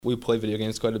We play video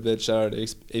games quite a bit. Shout out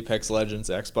to Apex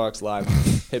Legends, Xbox Live.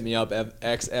 Hit me up,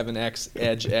 X Evan X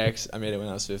Edge X. I made it when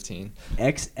I was 15.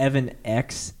 X Evan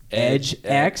X Edge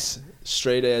X.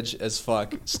 Straight edge as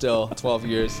fuck. Still 12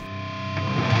 years.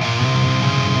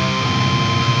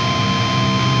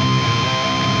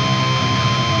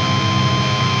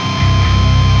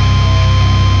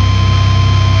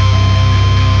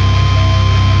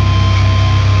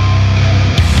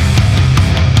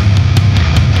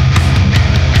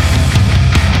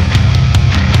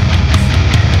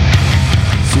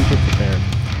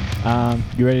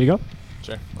 You ready to go?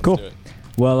 Sure. Cool. Do it.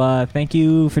 Well, thank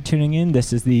you for tuning in.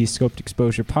 This is the Scoped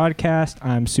Exposure podcast.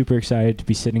 I'm super excited to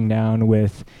be sitting down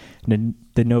with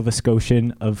the Nova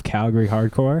Scotian of Calgary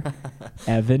hardcore,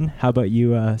 Evan. How about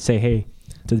you say hey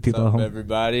to the people What's at home? up,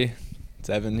 everybody? It's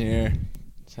Evan here.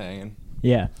 Just hanging.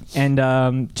 Yeah.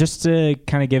 And just to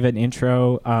kind of give an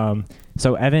intro,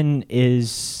 so Evan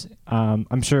is,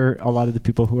 I'm sure a lot of the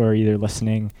people who are either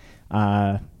listening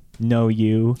know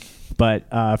you, but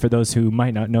for those who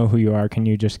might not know who you are, can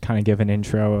you just kind of give an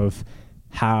intro of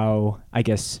how, I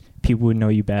guess, people would know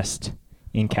you best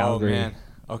in Calgary? Oh, man.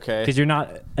 Okay. Because you're not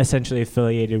essentially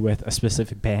affiliated with a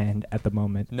specific band at the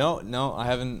moment. No, I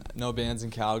haven't. No bands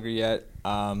in Calgary yet.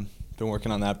 Been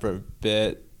working on that for a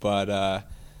bit, but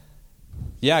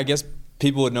yeah, I guess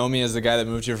people would know me as the guy that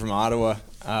moved here from Ottawa.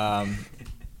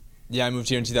 Yeah, I moved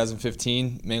here in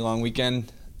 2015, May long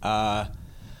weekend.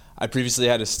 I previously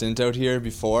had a stint out here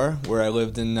before where I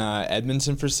lived in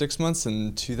Edmonton for 6 months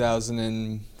in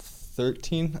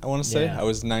 2013, I want to say. Yeah. I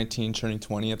was 19, turning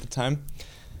 20 at the time.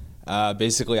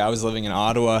 Basically, I was living in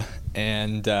Ottawa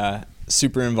and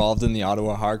super involved in the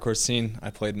Ottawa hardcore scene.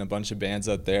 I played in a bunch of bands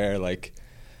out there, like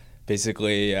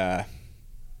basically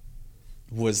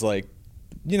was like,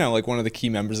 you know, like one of the key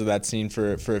members of that scene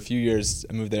for a few years.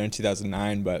 I moved there in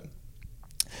 2009, but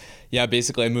yeah,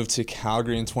 basically I moved to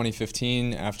Calgary in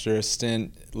 2015 after a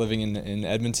stint living in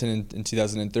Edmonton in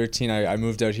 2013. I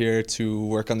moved out here to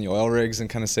work on the oil rigs and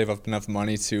kind of save up enough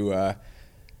money to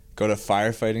go to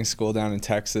firefighting school down in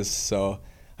Texas. So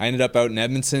I ended up out in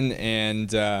Edmonton and,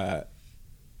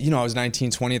 you know, I was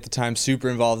 19, 20 at the time, super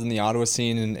involved in the Ottawa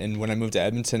scene. And when I moved to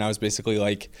Edmonton, I was basically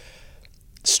like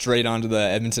straight onto the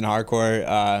Edmonton hardcore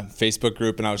Facebook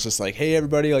group, and I was just like, hey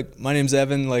everybody, like my name's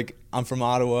Evan, like I'm from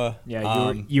Ottawa.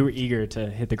 Yeah, you were eager to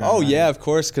hit the ground. Oh running. yeah, of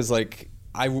course, because like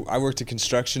I worked a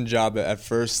construction job at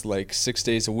first, like 6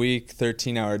 days a week,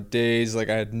 13-hour days. Like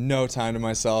I had no time to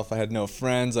myself. I had no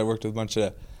friends. I worked with a bunch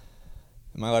of,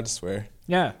 am I allowed to swear?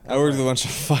 Yeah. I worked with a bunch of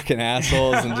fucking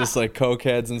assholes and just like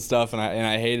cokeheads and stuff, and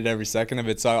I hated every second of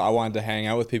it. So I wanted to hang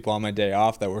out with people on my day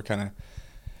off that were kind of,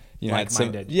 you know,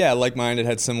 like-minded. Like-minded,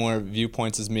 had similar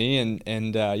viewpoints as me,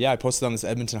 and yeah, I posted on this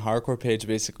Edmonton hardcore page,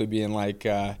 basically being like,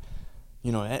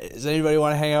 you know, hey, does anybody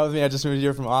want to hang out with me? I just moved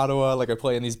here from Ottawa. Like I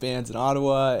play in these bands in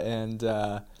Ottawa, and you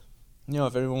know,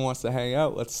 if anyone wants to hang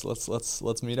out,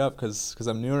 let's meet up because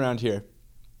I'm new around here.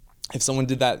 If someone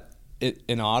did that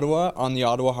in Ottawa on the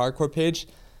Ottawa hardcore page,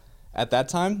 at that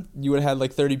time, you would have had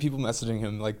like 30 people messaging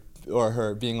him, like, or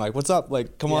her, being like, what's up,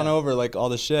 like come on over, like all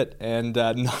this shit, and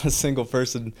not a single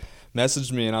person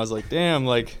messaged me, and I was like, damn,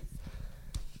 like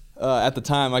at the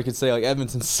time I could say like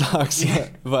Edmonton sucks,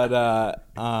 but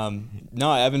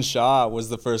no, Evan Shaw was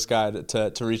the first guy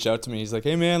to reach out to me. He's like,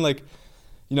 hey man, like,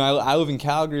 you know, I live in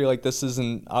Calgary, like this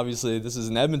isn't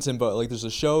Edmonton, but like there's a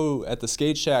show at the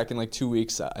Skate Shack in like 2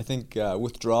 weeks. I think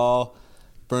Withdrawal,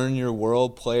 Burn Your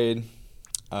World played.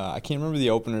 I can't remember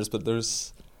the openers, but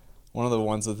there's one of the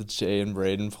ones that Jay and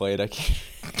Braden played. I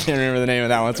can't remember the name of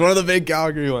that one. It's one of the big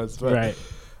Calgary ones. But, right.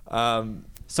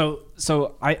 So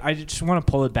I just want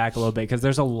to pull it back a little bit because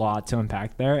there's a lot to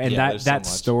unpack there. And that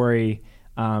story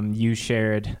you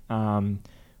shared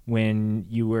when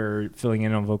you were filling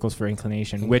in on vocals for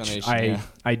Inclination, which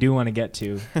I do want to get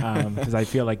to because I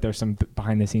feel like there's some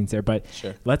behind the scenes there. But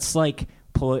sure. Let's like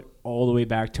pull it all the way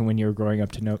back to when you were growing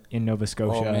up in Nova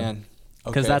Scotia. Oh, man.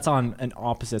 Because that's on an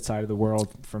opposite side of the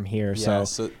world from here. Yeah,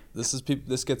 so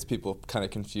this gets people kind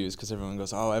of confused because everyone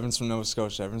goes, oh, Evan's from Nova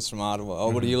Scotia, Evan's from Ottawa.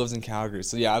 Oh, but he lives in Calgary.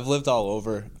 So yeah, I've lived all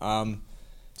over.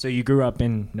 So you grew up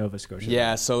in Nova Scotia?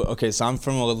 Yeah, so I'm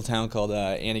from a little town called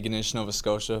Antigonish, Nova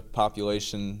Scotia,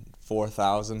 population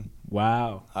 4,000.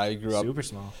 Wow. I grew up super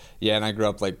small. Yeah, and I grew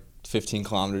up like 15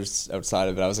 kilometers outside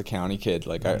of it. I was a county kid,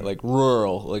 like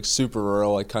rural, like super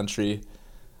rural, like country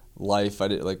life. I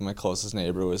did, like my closest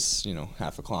neighbor was, you know,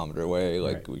 half a kilometer away.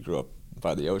 Like right. We grew up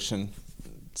by the ocean,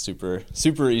 super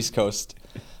East Coast.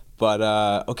 But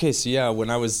okay, so yeah,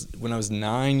 when I was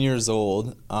 9 years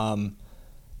old,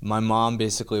 my mom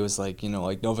basically was like, you know,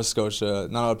 like Nova Scotia,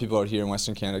 not a lot of people out here in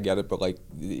Western Canada get it, but like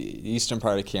the eastern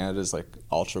part of Canada is like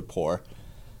ultra poor.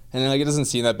 And like it doesn't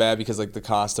seem that bad because like the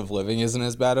cost of living isn't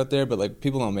as bad out there, but like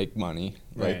people don't make money.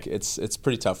 Like it's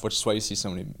pretty tough, which is why you see so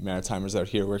many Maritimers out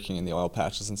here working in the oil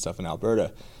patches and stuff in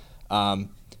Alberta.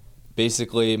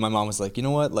 Basically, my mom was like, you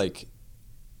know what, like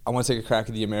I want to take a crack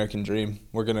at the American dream.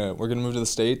 We're gonna move to the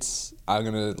States. I'm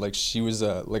gonna like she was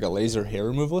a laser hair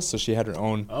removalist, so she had her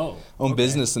own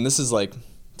business, and this is like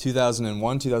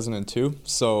 2001, 2002.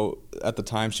 So at the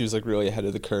time, she was like really ahead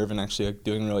of the curve and actually like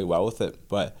doing really well with it.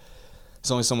 But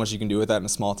there's only so much you can do with that in a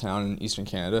small town in Eastern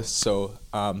Canada. So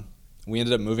we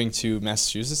ended up moving to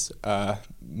Massachusetts,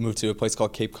 moved to a place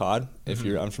called Cape Cod, if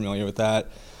you're unfamiliar with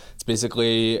that. It's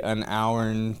basically an hour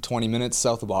and 20 minutes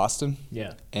south of Boston.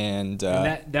 Yeah. And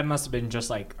that must have been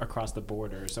just like across the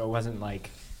border, so it wasn't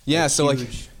like so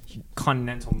huge like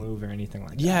continental move or anything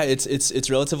like that. Yeah, it's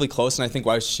relatively close, and I think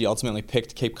why she ultimately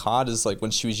picked Cape Cod is like when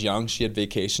she was young, she had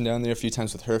vacation down there a few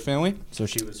times with her family. So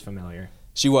she was familiar.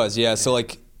 She was, yeah. So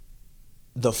like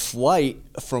the flight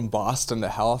from Boston to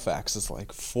Halifax is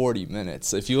like 40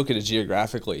 minutes. If you look at it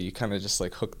geographically, you kind of just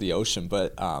like hook the ocean,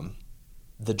 but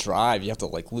the drive, you have to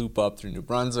like loop up through New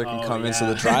Brunswick and come in. So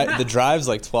the drive's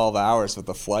like 12 hours, but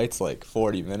the flight's like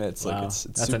 40 minutes. Wow. Like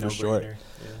it's super short. Yeah.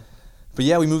 But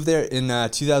yeah, we moved there in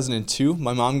 2002.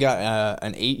 My mom got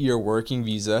an 8-year working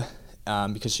visa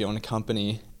because she owned a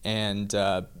company, and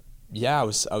I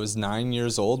was 9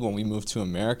 years old when we moved to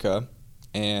America,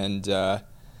 and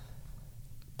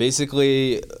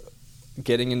basically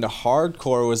getting into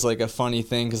hardcore was like a funny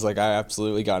thing because like I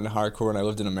absolutely got into hardcore when I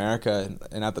lived in America,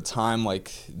 and at the time,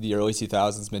 like the early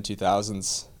 2000s, mid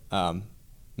 2000s,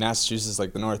 Massachusetts,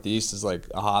 like the Northeast, is like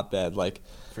a hotbed. Like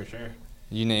for sure,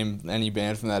 you name any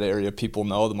band from that area, people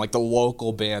know them. Like the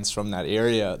local bands from that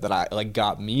area that I like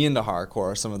got me into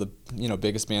hardcore are some of the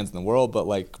biggest bands in the world. But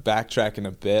like backtracking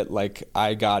a bit, like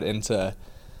I got into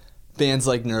bands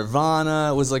like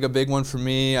Nirvana was like a big one for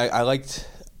me. I liked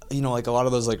like a lot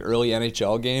of those like early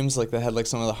NHL games, like that had like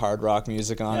some of the hard rock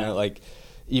music on it, like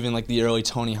even like the early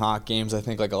Tony Hawk games. I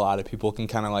think like a lot of people can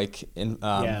kind of like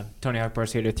Tony Hawk Pro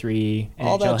Skater 3,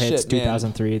 all NHL that hits, shit,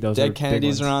 2003. Those Dead are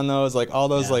Kennedys big ones. are on those, like all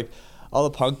those like all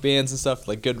the punk bands and stuff,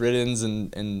 like Good Riddance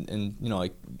and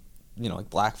like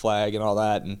Black Flag and all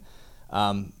that. And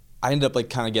I ended up like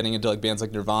kind of getting into like bands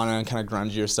like Nirvana and kind of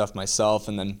grungier stuff myself,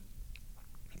 and then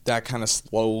that kind of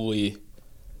slowly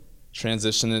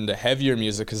transitioned into heavier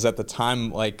music because at the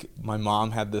time, like my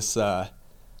mom had this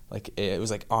like it was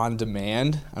like on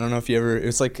demand. I don't know if you ever.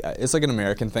 It's like an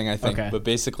American thing, I think. Okay. But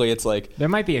basically, it's like there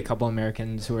might be a couple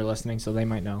Americans who are listening, so they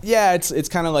might know. Yeah, it's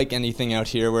kind of like anything out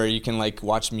here where you can like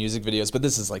watch music videos. But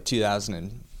this is like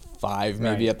 2005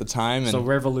 maybe at the time. And so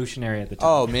revolutionary at the time.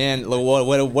 Oh man,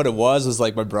 what it was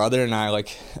like my brother and I, like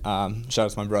shout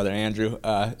out to my brother Andrew.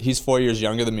 He's 4 years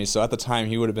younger than me, so at the time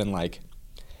he would have been like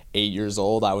 8 years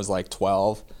old. I was like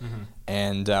 12.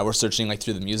 And we're searching like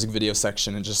through the music video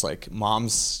section, and just like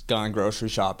mom's gone grocery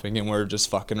shopping, and we're just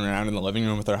fucking around in the living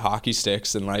room with our hockey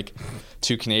sticks and like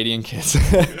two Canadian kids.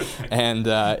 And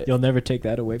you'll never take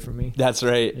that away from me. That's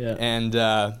right. Yeah. And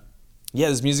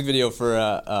this music video for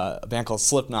a band called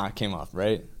Slipknot came up,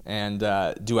 right? And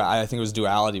I think it was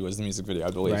Duality was the music video,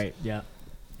 I believe. Right. Yeah.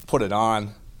 Put it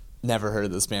on. Never heard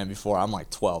of this band before. I'm like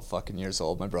 12 fucking years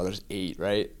old. My brother's 8,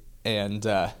 right? And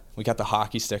we got the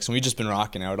hockey sticks, and we just been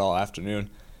rocking out all afternoon.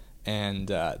 And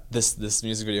this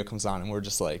music video comes on, and we're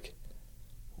just like,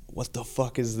 what the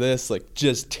fuck is this? Like,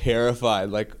 just terrified.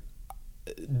 Like,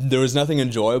 there was nothing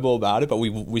enjoyable about it, but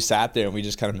we sat there and we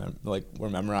just kind of were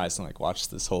memorized and like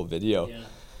watched this whole video. Yeah.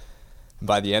 And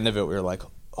by the end of it, we were like,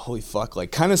 holy fuck,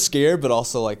 like kind of scared, but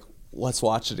also like, let's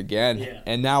watch it again. Yeah.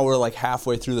 And now we're like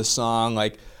halfway through the song,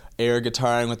 like air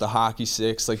guitaring with the hockey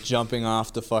sticks, like jumping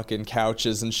off the fucking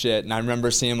couches and shit. And I remember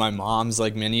seeing my mom's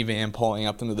like minivan pulling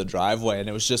up into the driveway, and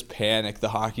it was just panic. The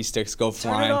hockey sticks go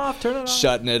flying, turn it off.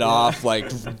 Shutting it off,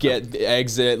 like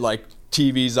exit, like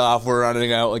TV's off. We're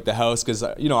running out like the house because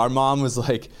our mom was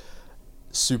like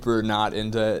super not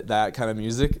into that kind of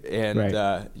music, and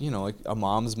right. Like a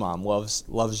mom's mom loves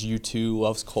U2,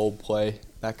 loves Coldplay,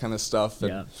 that kind of stuff.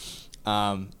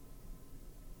 And,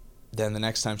 then the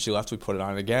next time she left, we put it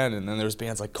on again, and then there was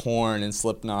bands like Korn and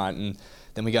Slipknot, and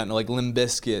then we got into like Limp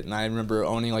Bizkit, and I remember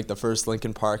owning like the first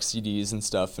Linkin Park CDs and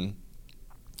stuff, and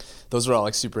those were all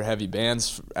like super heavy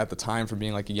bands at the time for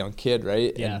being like a young kid,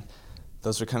 right? Yeah. And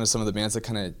those were kind of some of the bands that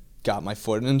kind of got my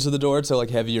foot into the door to like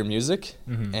heavier music.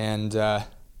 Mm-hmm. And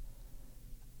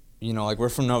like we're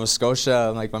from Nova Scotia,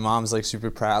 and like my mom's like super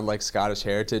proud like Scottish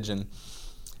heritage, and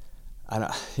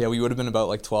we would have been about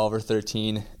like 12 or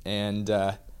 13, and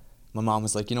my mom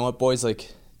was like, you know what, boys,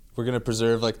 like we're gonna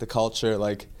preserve like the culture,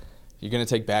 like you're gonna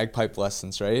take bagpipe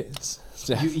lessons, right?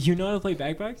 You know how to play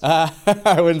bagpipes?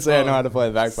 I wouldn't say I know how to play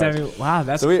the bagpipes. Wow,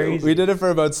 that's crazy. We did it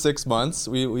for about 6 months.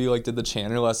 We like did the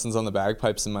Chandler lessons on the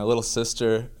bagpipes, and my little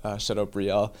sister, shout out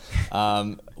Brielle,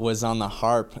 was on the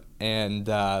harp, and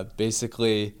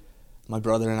basically my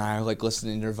brother and I are like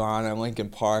listening to Nirvana and Linkin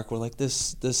Park. We're like,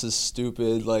 this is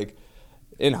stupid. Like,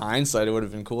 in hindsight, it would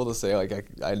have been cool to say like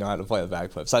I know how to play the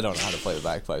bagpipes. I don't know how to play the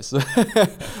bagpipes.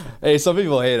 Hey, some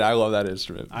people hate it. I love that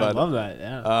instrument. But, I love that.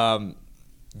 Yeah.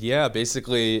 Yeah,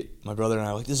 basically, my brother and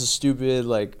I were like, this is stupid,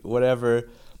 like, whatever.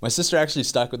 My sister actually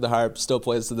stuck with the harp, still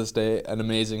plays to this day, an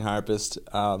amazing harpist,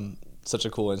 such a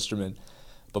cool instrument.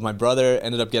 But my brother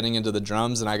ended up getting into the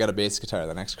drums, and I got a bass guitar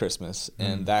the next Christmas,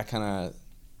 and that kind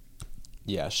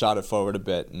of, shot it forward a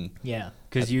bit. And yeah,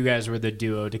 because you guys were the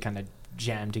duo to kind of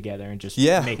jam together and just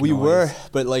make we noise. Were,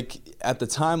 but, like, at the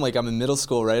time, like, I'm in middle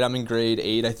school, right? I'm in grade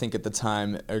 8, I think, at the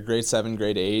time, or grade 7,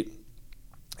 grade 8.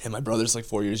 And my brother's like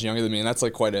 4 years younger than me, and that's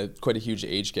like quite a huge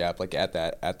age gap, like at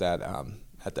that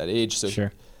age. So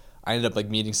sure. I ended up like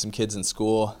meeting some kids in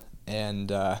school,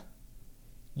 and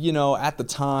you know, at the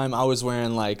time I was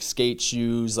wearing like skate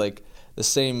shoes, like the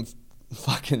same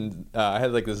fucking. I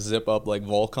had like this zip up like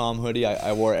Volcom hoodie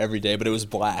I wore every day, but it was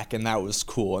black, and that was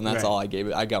cool, and that's all I gave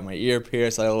it. I got my ear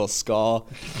pierced, I had a little skull,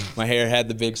 my hair had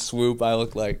the big swoop. I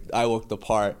looked the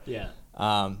part. Yeah.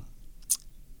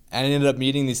 And I ended up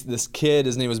meeting this kid.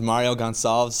 His name was Mario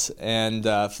Gonçalves and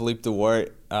Philippe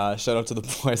Dewart. Shout out to the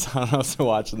boys. I don't know if they're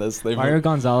watching this. Mario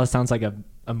Gonçalves sounds like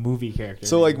a movie character.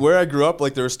 So like where I grew up,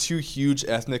 like there was 2 huge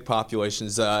ethnic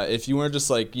populations. If you weren't just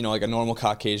like, you know, like a normal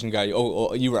Caucasian guy,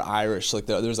 you were Irish. Like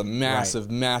there was a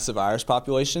massive Irish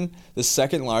population. The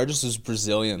second largest was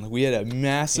Brazilian. We had a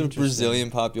massive Brazilian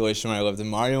population where I lived. And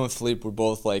Mario and Philippe were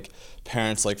both like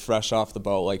parents, like fresh off the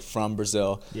boat, like from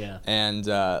Brazil. Yeah. And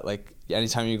like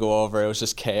anytime you go over, it was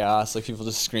just chaos, like people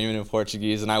just screaming in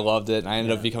Portuguese, and I loved it. And I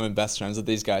ended up becoming best friends with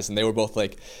these guys, and they were both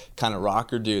like kind of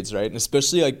rocker dudes, right? And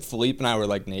especially like Philippe and I were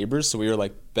like neighbors, so we were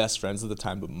like best friends at the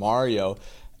time. But Mario,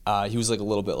 he was like a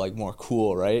little bit like more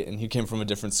cool, right? And he came from a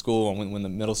different school, and when the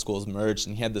middle schools merged,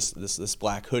 and he had this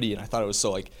black hoodie, and I thought it was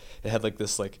so like it had like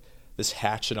this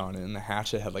hatchet on it, and the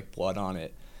hatchet had like blood on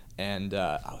it. And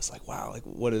I was like, wow, like,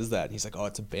 what is that? And he's like, oh,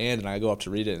 it's a band. And I go up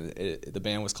to read it, and the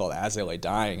band was called As I Lay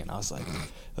Dying. And I was like,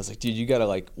 dude, you gotta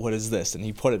like, what is this? And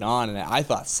he put it on, and I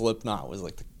thought Slipknot was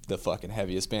like the fucking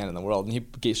heaviest band in the world. And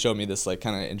he showed me this like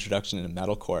kind of introduction into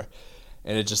metalcore,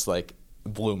 and it just like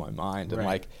blew my mind. And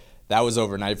like that was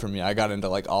overnight for me. I got into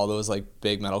like all those like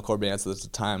big metalcore bands at the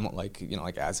time, like, you know,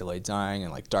 like As I Lay Dying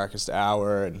and like Darkest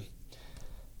Hour and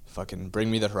fucking Bring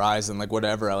Me the Horizon, like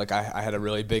whatever. Like I had a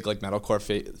really big like metalcore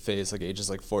phase, like ages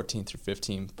like 14 through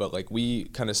 15. But like we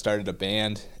kind of started a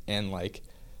band, and like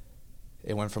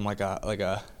it went from like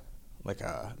a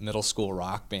middle school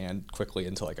rock band quickly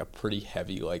into like a pretty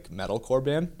heavy like metalcore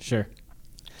band. Sure.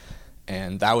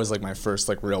 And that was like my first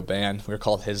like real band. We were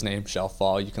called His Name Shall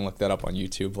Fall. You can look that up on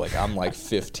YouTube. Like I'm like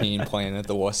 15 playing at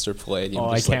the Worcester Palladium. Oh,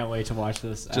 I can't wait to watch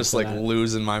this. Just like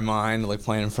losing my mind, like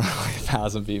playing in front of like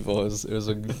 1,000 people.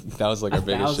 That was like our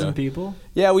biggest show. 1,000 people?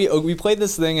 Yeah, we played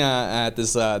this thing at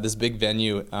this big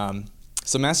venue.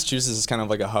 So Massachusetts is kind of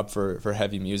like a hub for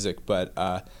heavy music, but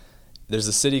there's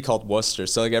a city called Worcester.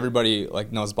 So like everybody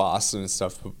like knows Boston and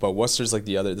stuff, but Worcester's like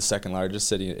the second largest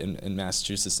city in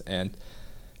Massachusetts, and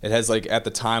it has like at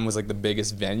the time was like the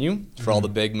biggest venue for all the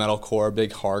big metalcore, big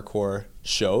hardcore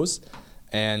shows.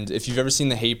 And if you've ever seen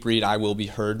the Hatebreed I Will Be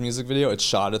Heard music video, it's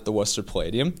shot at the Worcester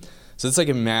Palladium. So it's like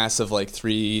a massive like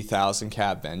 3,000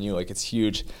 cap venue, like it's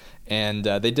huge. And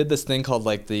they did this thing called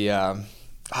like the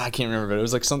I can't remember, but it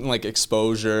was like something like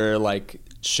Exposure like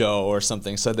show or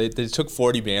something. So they took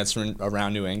 40 bands from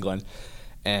around New England,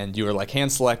 and you were like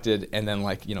hand selected, and then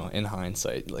like, you know, in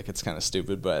hindsight, like it's kind of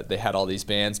stupid, but they had all these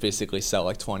bands basically sell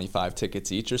like 25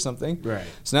 tickets each or something. Right.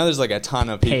 So now there's like a ton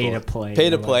of people.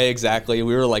 Pay to play, exactly.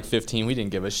 We were like 15. We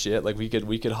didn't give a shit. Like we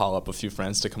could haul up a few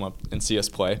friends to come up and see us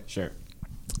play. Sure.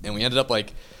 And we ended up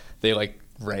like, they like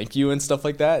rank you and stuff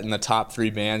like that, and the top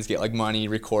 3 bands get like money,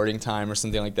 recording time or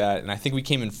something like that. And I think we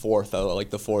came in 4th out of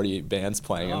like the 40 bands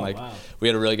playing. And like we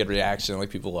had a really good reaction. Like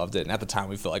people loved it. And at the time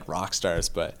we felt like rock stars,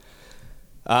 but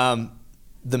the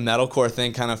metalcore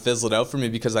thing kind of fizzled out for me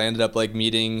because I ended up like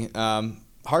meeting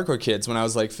hardcore kids when I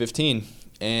was like 15,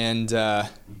 and at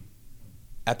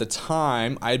the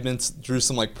time I had been through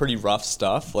some like pretty rough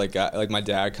stuff. Like my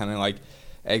dad kind of like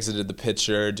exited the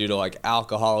picture due to like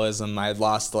alcoholism. I had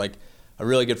lost like a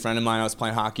really good friend of mine. I was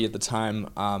playing hockey at the time.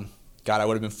 I would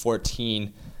have been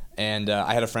 14, and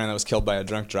I had a friend that was killed by a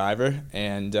drunk driver,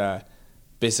 and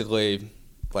basically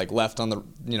like left on the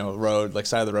road, like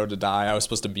side of the road to die. I was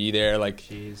supposed to be there. Like,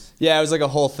 Jeez. yeah, it was like a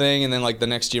whole thing. And then like the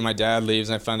next year my dad leaves,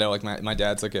 and I found out like my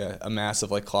dad's like a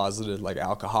massive like closeted like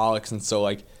alcoholics. And so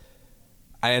like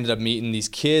I ended up meeting these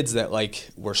kids that like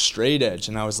were straight edge,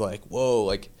 and I was like, whoa,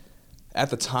 like at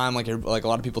the time like a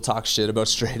lot of people talk shit about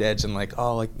straight edge and like,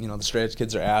 oh, like the straight edge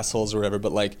kids are assholes or whatever,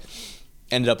 but like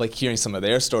ended up like hearing some of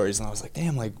their stories, and I was like,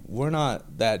 damn, like we're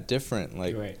not that different.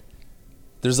 Like Right.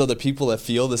 there's other people that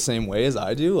feel the same way as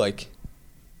I do. Like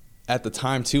at the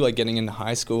time too, like getting into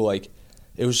high school, like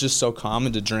it was just so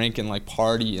common to drink and like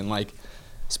party, and like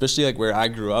especially like where I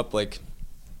grew up, like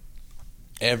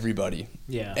everybody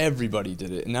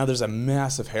did it. And now there's a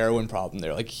massive heroin problem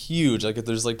there, like huge. Like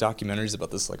there's like documentaries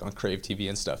about this like on Crave TV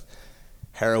and stuff.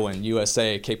 Heroin,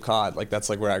 USA, Cape Cod, like that's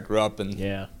like where I grew up. And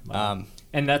yeah, wow.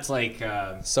 And that's like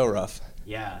so rough.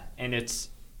 Yeah, and it's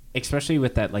especially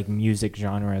with that like music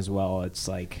genre as well. It's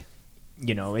like,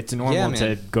 it's normal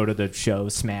to go to the show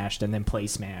Smashed and then play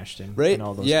Smashed and, right. and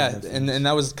all those yeah, kind of things. and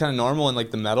that was kind of normal in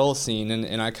like the metal scene,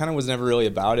 and I kind of was never really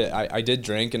about it. I did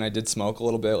drink and I did smoke a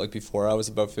little bit like before I was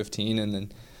about 15, and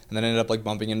then ended up like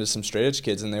bumping into some straight edge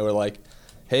kids, and they were like,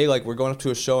 hey, like we're going up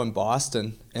to a show in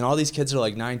Boston, and all these kids are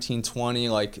like 19, 20,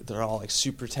 like they're all like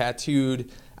super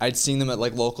tattooed. I'd seen them at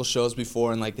like local shows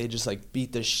before, and like they just like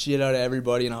beat the shit out of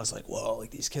everybody, and I was like, whoa,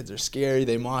 like these kids are scary.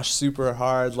 They mosh super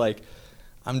hard. Like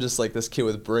I'm just like this kid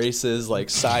with braces, like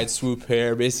side swoop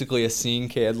hair, basically a scene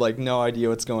kid, like no idea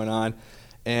what's going on.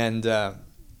 And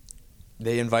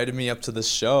they invited me up to this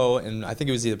show, and I think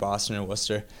it was either Boston or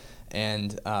Worcester.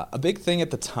 And a big thing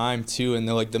at the time too, in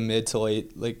the mid to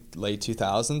late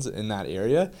 2000s in that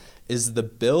area, is the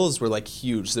bills were like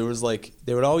huge. There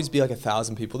would always be like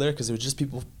 1,000 people there, because it was just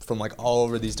people from like all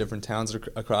over these different towns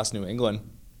across New England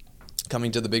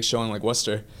coming to the big show in like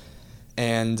Worcester.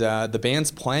 And the bands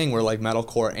playing were like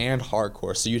metalcore and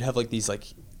hardcore. So you'd have like these like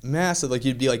massive, like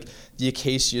you'd be like the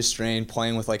Acacia Strain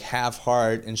playing with like Half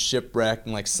Heart and Shipwrecked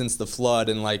and like Since the Flood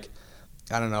and like,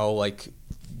 I don't know, like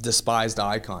Despised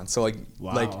Icon. So like,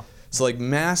 wow. like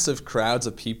massive crowds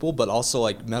of people, but also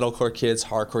like metalcore kids,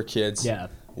 hardcore kids, yeah,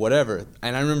 whatever.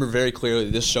 And I remember very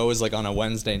clearly this show was like on a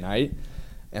Wednesday night,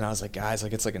 and I was like, guys,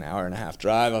 like it's like an hour and a half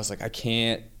drive. I was like, I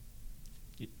can't.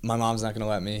 My mom's not gonna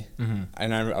let me. Mm-hmm.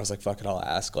 And I was like, fuck it, I'll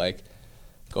ask. Like,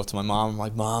 go up to my mom. I'm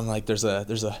like, Mom, like there's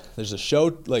a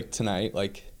show like tonight,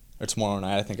 like or tomorrow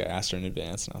night. I think I asked her in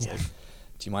advance, and I was like,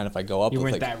 do you mind if I go up? You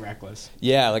weren't like, that reckless.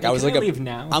 Yeah, like I was like leave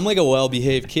now? I'm like a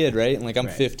well-behaved kid, right? And like I'm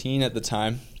right. 15 at the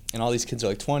time, and all these kids are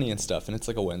like 20 and stuff, and it's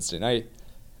like a Wednesday night.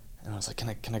 And I was like,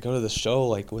 can I go to the show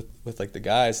like with like the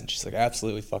guys? And she's like,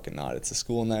 absolutely fucking not. It's a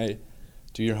school night.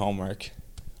 Do your homework,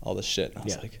 all this shit. And I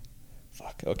was like,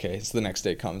 fuck, okay. So the next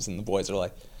day comes, and the boys are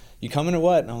like, you coming or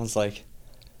what? And I was like,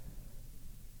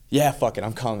 yeah, fuck it,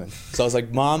 I'm coming. So I was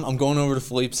like, Mom, I'm going over to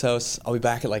Philippe's house. I'll be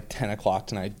back at like 10 o'clock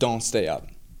tonight. Don't stay up.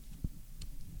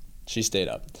 She stayed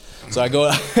up. So I go.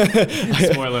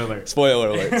 Spoiler alert. Spoiler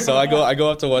alert. So I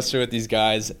go up to Worcester with these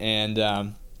guys, and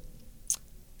I'm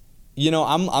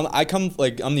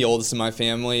the oldest in my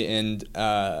family, and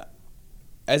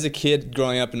as a kid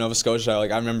growing up in Nova Scotia,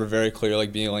 like I remember very clearly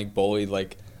like being like bullied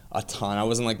like a ton. I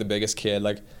wasn't like the biggest kid.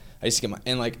 Like I used to get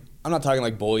and like I'm not talking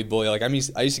like bully. Like I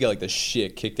used to get like the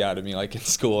shit kicked out of me like in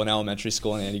school, in elementary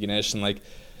school in Antigonish, and like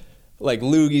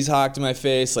loogies hawked in my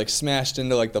face, like smashed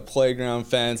into like the playground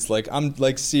fence. Like I'm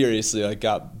like seriously like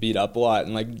got beat up a lot,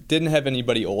 and like didn't have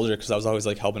anybody older because I was always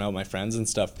like helping out my friends and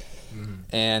stuff.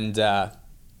 Mm-hmm. And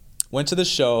went to the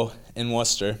show in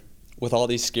Worcester with all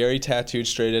these scary tattooed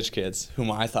straight edge kids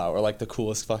whom I thought were like the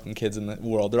coolest fucking kids in the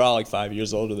world. They're all like 5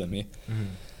 years older than me. Mm-hmm.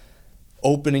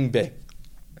 Opening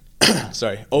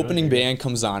band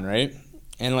comes on, right?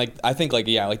 And like I think like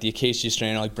yeah, like the Acacia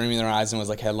Strain, like Bring Me the Horizon was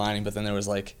like headlining, but then there was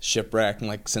like Shipwreck and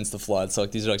like Since the Flood. So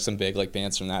like these are like some big like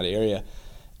bands from that area.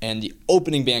 And the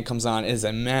opening band comes on, it is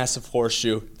a massive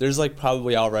horseshoe. There's like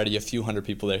probably already a few hundred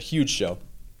people there, huge show.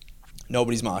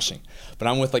 Nobody's moshing. But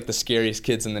I'm with like the scariest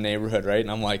kids in the neighborhood, right? And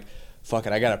I'm like, fuck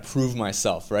it, I gotta prove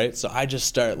myself, right? So I just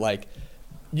start like,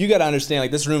 you gotta understand,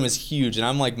 like this room is huge, and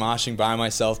I'm like moshing by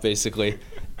myself basically.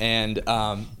 And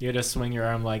you had to swing your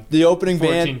arm like the opening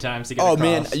 14 band, times to get across.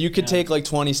 Man, you could take like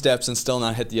 20 steps and still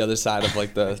not hit the other side of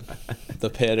like the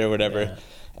pit or whatever. Yeah.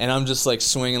 And I'm just like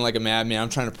swinging like a madman. I'm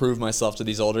trying to prove myself to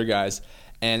these older guys.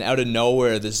 And out of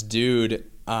nowhere, this dude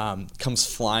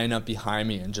comes flying up behind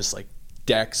me and just like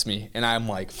decks me, and I'm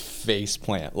like face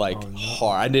plant like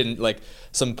hard. I didn't like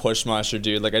some push musher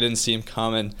dude. Like I didn't see him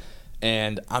coming,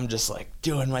 and I'm just like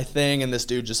doing my thing, and this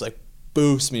dude just like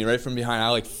boosts me right from behind. I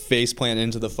like face plant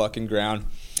into the fucking ground,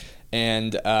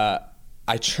 and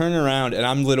I turn around, and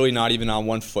I'm literally not even on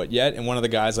one foot yet, and one of the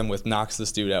guys I'm with knocks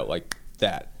this dude out like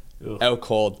that, Ugh. out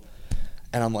cold.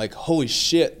 And I'm like, holy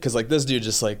shit, because like this dude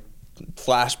just like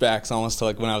flashbacks almost to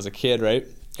like when I was a kid, right?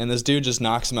 And this dude just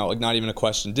knocks him out, like not even a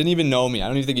question. Didn't even know me. I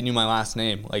don't even think he knew my last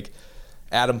name. Like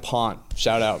Adam Pont,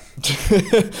 shout out.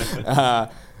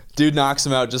 Dude knocks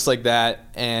him out just like that,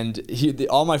 and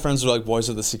all my friends were like boys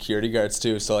with the security guards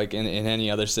too. So like in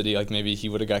any other city, like maybe he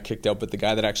would have got kicked out, but the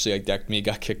guy that actually like decked me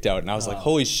got kicked out, and I was like,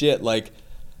 holy shit! Like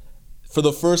for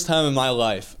the first time in my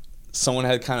life, someone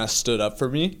had kind of stood up for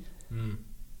me, and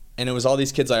it was all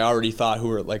these kids I already thought who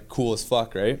were like cool as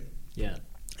fuck, right? Yeah.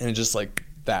 And just like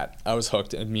that, I was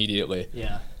hooked immediately.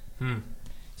 Yeah.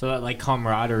 So that like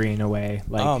camaraderie in a way,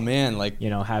 like oh man, like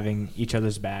having each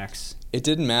other's backs. It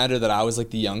didn't matter that I was like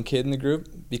the young kid in the group,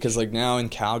 because like now in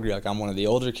Calgary, like I'm one of the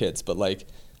older kids, but like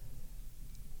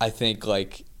I think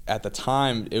like at the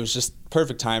time it was just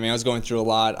perfect timing. I was going through a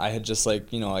lot. I had just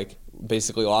like like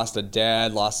basically lost a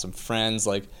dad, lost some friends.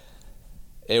 Like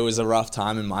it was a rough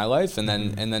time in my life, and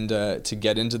then to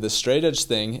get into the straight edge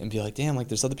thing and be like, damn, like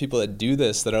there's other people that do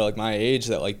this that are like my age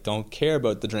that like don't care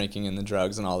about the drinking and the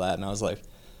drugs and all that. And I was like,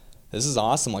 this is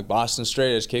awesome. Like Boston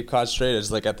straight edge, Cape Cod straight edge,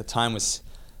 like at the time was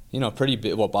pretty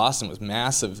big. Well, Boston was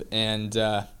massive, and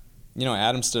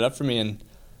Adam stood up for me, and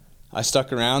I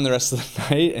stuck around the rest of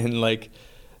the night, and like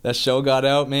that show got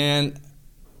out, man.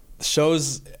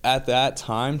 Shows at that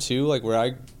time too, like where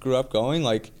I grew up going,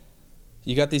 like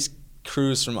you got these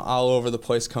crews from all over the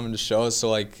place coming to shows. So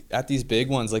like at these big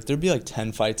ones, like there'd be like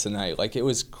 10 fights a night. Like it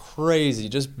was crazy,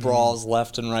 just brawls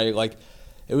left and right. Like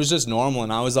it was just normal,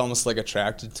 and I was almost like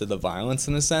attracted to the violence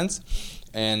in a sense,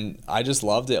 and I just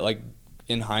loved it. Like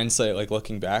in hindsight, like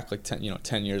looking back, like 10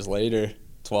 years later,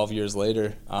 12 years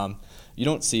later, you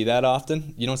don't see that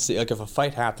often. You don't see, like if a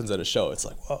fight happens at a show, it's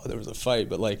like, whoa, there was a fight.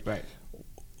 But like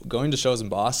going to shows in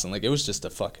Boston, like it was just a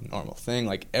fucking normal thing.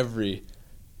 Like every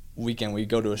weekend we'd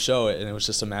go to a show, and it was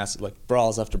just a massive like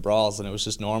brawls after brawls, and it was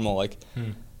just normal. Like,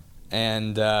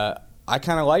 and I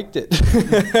kind of liked it.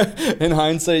 In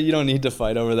hindsight, you don't need to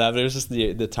fight over that, but it was just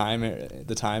the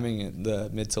timing in the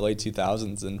mid to late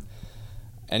 2000s. And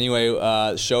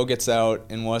anyway, show gets out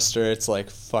in Worcester. It's like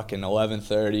fucking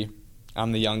 11:30.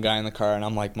 I'm the young guy in the car, and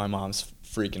I'm like, my mom's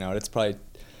freaking out. It's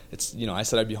I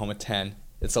said I'd be home at 10.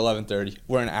 It's 11:30.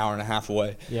 We're an hour and a half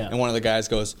away. Yeah. And one of the guys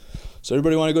goes, so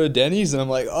everybody want to go to Denny's? And I'm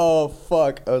like, oh,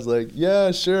 fuck. I was like, yeah,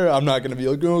 sure. I'm not going to be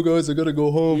like, no, guys, I got to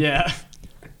go home. Yeah.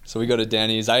 So we go to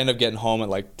Denny's. I end up getting home at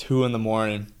like 2 in the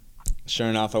morning. Sure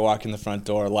enough, I walk in the front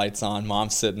door, lights on.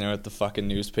 Mom's sitting there with the fucking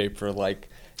newspaper, like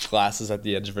glasses at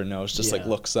the edge of her nose, just like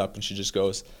looks up, and she just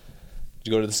goes, did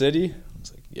you go to the city? I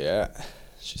was like, yeah.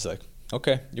 She's like,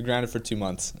 okay, you're grounded for 2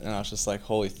 months. And I was just like,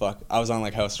 holy fuck. I was on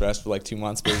like house arrest for like 2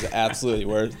 months, but it was absolutely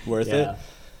worth it.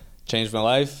 Changed my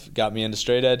life, got me into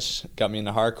straight edge, got me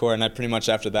into hardcore, and I pretty much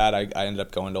after that I ended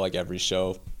up going to like every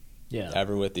show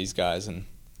ever with these guys. And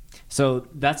so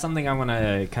that's something I want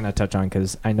to kind of touch on,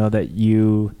 because I know that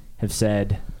you have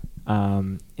said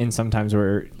in sometimes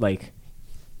where like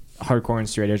hardcore and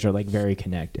straight edge are like very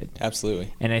connected.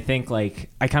 Absolutely. And I think like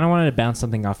I kind of wanted to bounce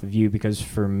something off of you, because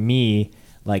for me,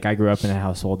 like I grew up in a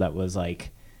household that was like,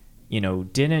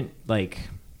 didn't like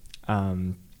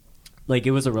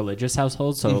it was a religious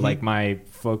household, so like my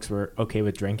folks were okay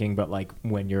with drinking, but like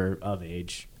when you're of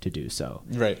age to do so.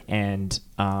 Right. And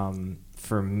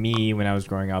for me, when I was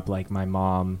growing up, like my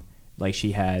mom, like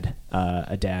she had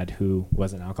a dad who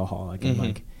was an alcoholic, and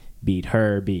like beat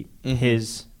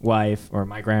his wife, or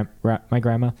my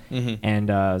grandma,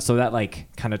 and so that like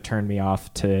kind of turned me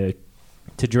off to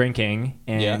drinking,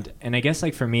 and I guess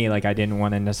like for me, like I didn't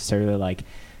want to necessarily like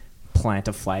plant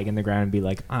a flag in the ground and be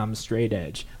like, I'm straight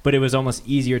edge, but it was almost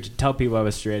easier to tell people I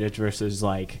was straight edge versus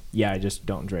like, I just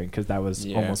don't drink, because that was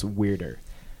almost weirder.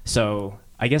 So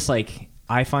I guess like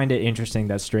I find it interesting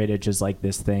that straight edge is like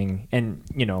this thing, and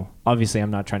obviously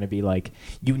I'm not trying to be like,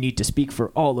 you need to speak for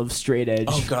all of straight edge,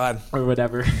 oh god, or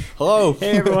whatever. Hello.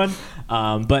 Hey everyone.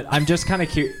 But I'm just kind of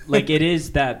curious, like it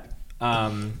is that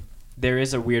there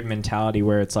is a weird mentality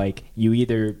where it's like you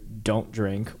either don't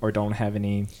drink or don't have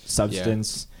any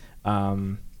substance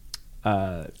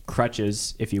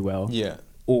crutches, if you will,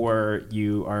 or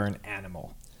you are an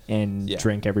animal and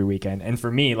drink every weekend. And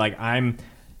for me, like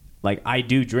I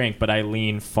do drink, but I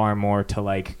lean far more to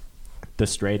like the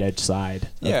straight edge side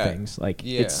of things. Like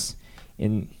it's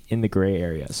in the gray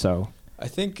area. So I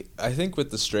think with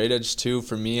the straight edge too,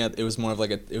 for me, it was more of like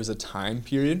it was a time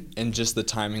period, and just the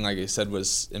timing, like I said,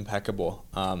 was impeccable.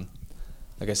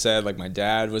 Like I said, like my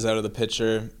dad was out of the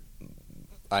picture.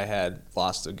 I had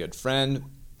lost a good friend,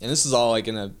 and this is all like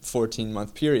in a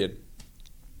 14-month period,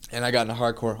 and I got into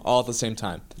hardcore all at the same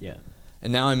time. Yeah.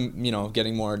 And now I'm, you know,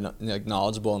 getting more like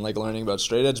knowledgeable and like learning about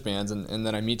straight edge bands, and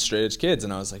then I meet straight edge kids,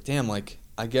 and I was like, damn, like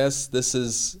I guess this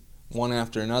is one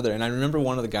after another. And I remember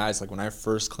one of the guys, like when I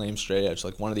first claimed straight edge,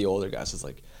 like one of the older guys was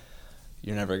like,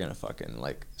 you're never gonna fucking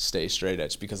like stay straight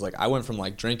edge, because like I went from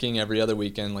like drinking every other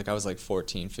weekend, like I was like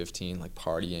 14, 15, like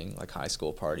partying, like high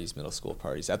school parties, middle school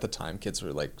parties. At the time, kids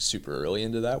were like super early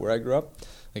into that where I grew up.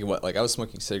 Like I was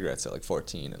smoking cigarettes at like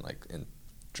 14 and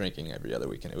drinking every other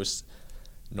weekend. It was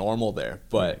normal there,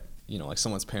 but you know, like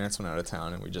someone's parents went out of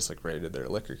town and we just like raided their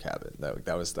liquor cabinet.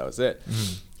 That was it.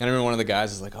 Mm-hmm. And I remember one of the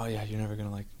guys was like, oh yeah, you're never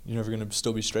gonna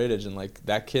still be straight edge, and like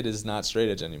that kid is not straight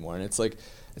edge anymore. And it's like,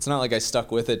 it's not like I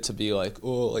stuck with it to be like,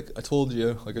 oh, like I told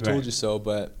you so.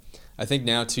 But I think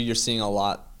now too, you're seeing a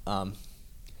lot,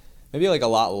 maybe like a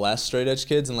lot less straight edge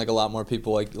kids and like a lot more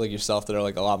people like yourself that are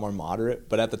like a lot more moderate.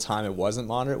 But at the time, it wasn't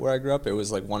moderate where I grew up. It was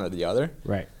like one or the other.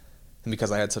 Right. And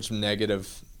because I had such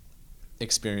negative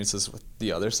experiences with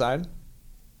the other side,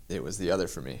 it was the other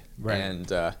for me. Right. And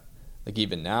like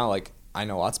even now, like I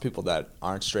know lots of people that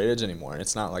aren't straight edge anymore, and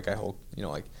it's not like I hold, you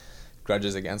know, like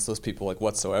grudges against those people like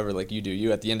whatsoever. Like you do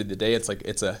you. At the end of the day, it's like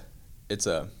it's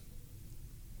a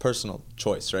personal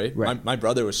choice, right? My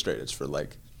brother was straight edge for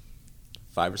like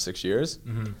 5 or 6 years.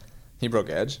 Mm-hmm. He broke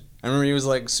edge. I remember he was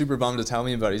like super bummed to tell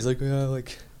me about it. He's like, yeah,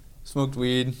 like smoked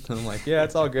weed, and I'm like, yeah,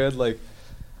 it's all good, like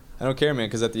I don't care, man,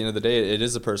 because at the end of the day, it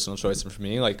is a personal choice. And for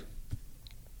me, like,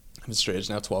 I've been straight edge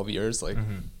now 12 years. Like,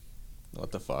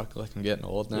 what the fuck? Like, I'm getting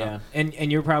old now. Yeah,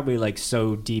 and you're probably, like,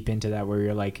 so deep into that where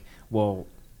you're like, well,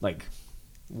 like,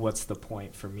 what's the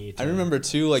point for me to I remember,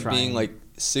 too, like, being, like,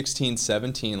 16,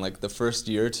 17, like, the first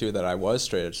year or two that I was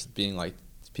straight edge, being, like,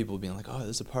 people being like, oh,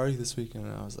 there's a party this weekend.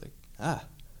 And I was like,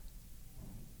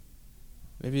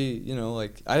 maybe, you know,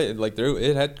 like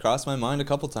it had crossed my mind a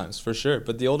couple times for sure.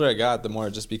 But the older I got, the more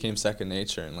it just became second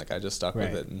nature, and like I just stuck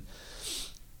with it. And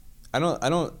I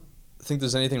don't think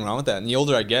there's anything wrong with that. And the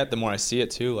older I get, the more I see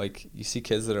it too. Like you see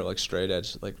kids that are like straight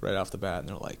edge, like right off the bat, and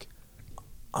they're like,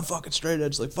 I'm fucking straight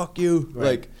edge, like fuck you,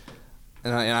 like,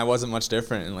 and I wasn't much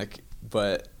different. And like,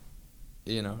 but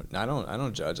you know, I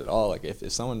don't judge at all. Like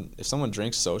if someone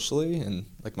drinks socially, and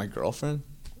like my girlfriend,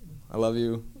 I love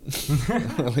you.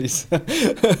 At least.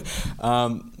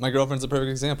 My girlfriend's a perfect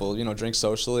example. You know, drinks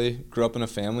socially, grew up in a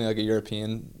family, like a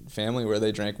European family, where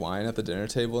they drank wine at the dinner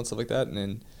table and stuff like that. And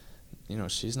then, you know,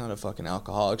 she's not a fucking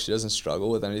alcoholic. She doesn't struggle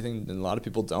with anything. And a lot of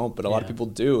people don't, but a lot of people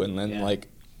do. And then, like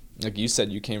you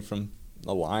said, you came from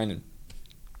a line, and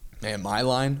man, my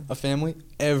line of family,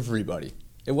 everybody.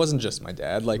 It wasn't just my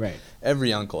dad. Like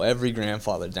every uncle, every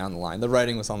grandfather down the line. The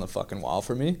writing was on the fucking wall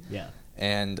for me. Yeah.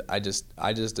 And I just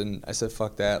didn't. I said,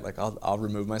 fuck that. Like I'll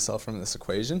remove myself from this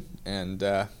equation. And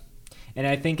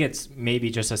I think it's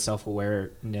maybe just a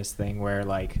self-awareness thing where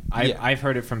like I've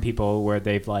heard it from people where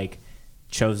they've like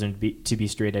chosen to be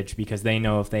straight edge because they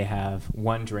know if they have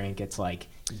one drink, it's like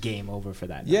game over for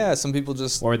that night. Yeah, some people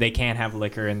just, or they can't have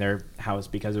liquor in their house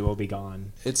because it will be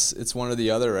gone. It's one or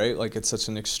the other, right? Like it's such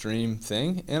an extreme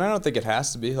thing, and I don't think it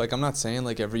has to be. Like I'm not saying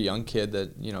like every young kid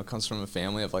that, you know, comes from a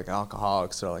family of like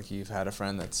alcoholics, or like you've had a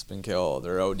friend that's been killed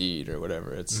or OD'd or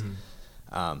whatever. It's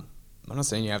I'm not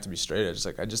saying you have to be straight edge.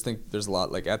 Like I just think there's a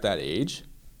lot, like at that age,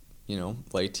 you know,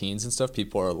 late teens and stuff,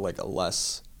 people are like a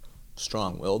less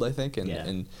strong-willed, I think,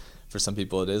 and for some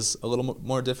people it is a little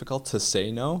more difficult to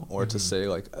say no, or to say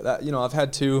like that, you know, I've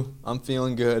had two, I'm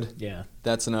feeling good,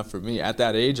 that's enough for me. At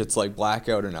that age, it's like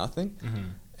blackout or nothing.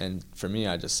 And for me,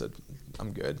 I just said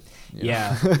I'm good, you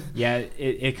know?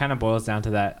 It kind of boils down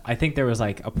to that. I think there was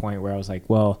like a point where I was like,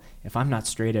 well, if I'm not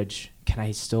straight edge, can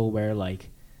I still wear like,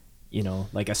 you know,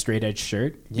 like a straight edge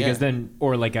shirt? Because then,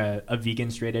 or like a vegan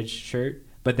straight edge shirt.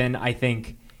 But then I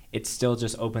think it still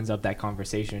just opens up that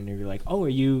conversation, and you're like, oh, are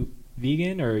you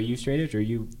vegan, or are you straight edge, or are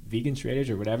you vegan straight edge,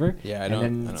 or whatever? And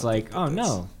then it's like, oh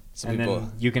no. And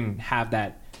then you can have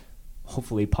that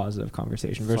hopefully positive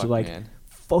conversation versus like,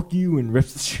 fuck you, and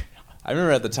rips the shit. I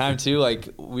remember at the time too, like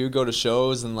we would go to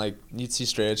shows and like you'd see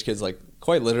straight edge kids like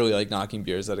quite literally like knocking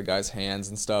beers out of guys' hands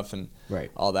and stuff and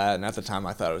all that. And at the time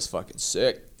I thought it was fucking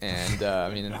sick. And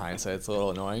I mean, in hindsight, it's a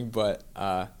little annoying, but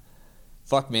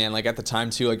fuck, man, like at the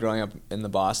time too, like growing up in the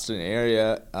Boston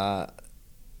area,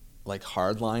 like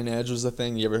hardline edge was a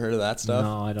thing. You ever heard of that stuff?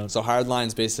 No, I don't. So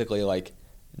hardline's basically like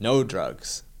no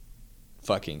drugs,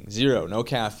 fucking zero, no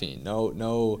caffeine, no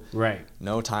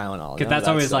Tylenol. Because that's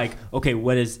always stuff. Like, okay,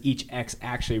 what does each X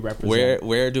actually represent?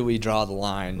 Where do we draw the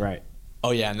line? Right. Oh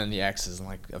yeah, and then the X is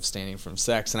like abstaining from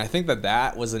sex, and I think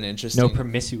that was an interesting. No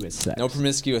promiscuous sex. No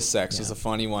promiscuous sex was a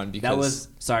funny one because that was,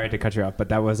 sorry to cut you off, but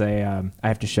that was a I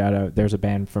have to shout out. There's a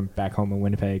band from back home in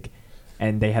Winnipeg,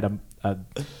 and they had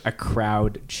a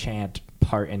crowd chant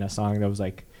part in a song that was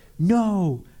like,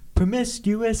 no,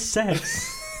 promiscuous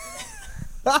sex.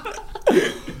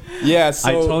 Yeah, so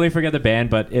I totally forget the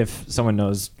band, but if someone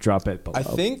knows, drop it below. I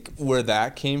think where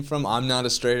that came from, I'm not a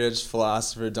straight edge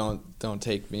philosopher. Don't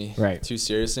take me Right. too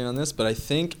seriously on this, but I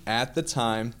think at the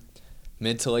time,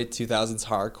 mid to late 2000s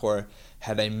hardcore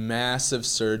had a massive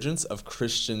surgence of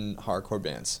Christian hardcore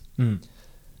bands. Mm.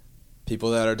 People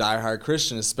that are diehard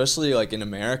Christian, especially like in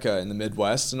America, in the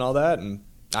Midwest and all that. And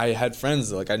I had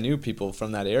friends, like I knew people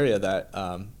from that area that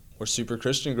were super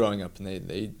Christian growing up, and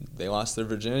they lost their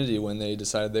virginity when they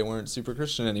decided they weren't super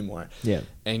Christian anymore. Yeah.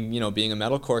 And, you know, being a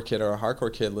metalcore kid or a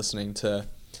hardcore kid listening to,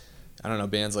 I don't know,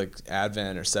 bands like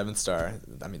Advent or Seventh Star,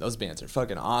 I mean, those bands are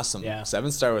fucking awesome. Yeah.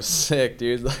 Seventh Star was sick,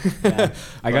 dude. Yeah.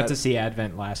 I got But to see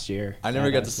Advent last year. I never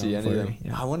at, got to see any of them.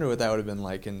 Yeah. I wonder what that would have been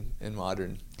like in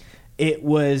modern. It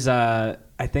was, I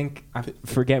think, I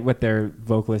forget what their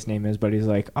vocalist name is, but he's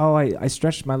like, oh, I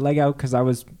stretched my leg out because I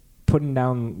was putting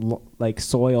down like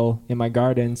soil in my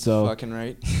garden. So Fucking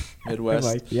right. Midwest.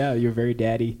 I'm like, yeah, you're very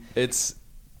daddy.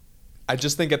 I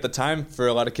just think at the time for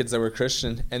a lot of kids that were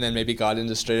Christian and then maybe got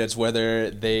into straight edge, whether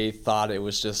they thought it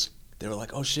was just, they were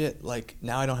like, oh shit, like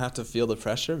now I don't have to feel the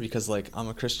pressure because like I'm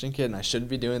a Christian kid and I shouldn't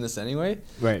be doing this anyway.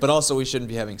 Right. But also we shouldn't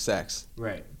be having sex.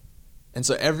 Right. And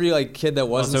so every like kid that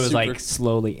wasn't So it was super, like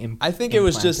slowly I think it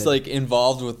was just implanted. like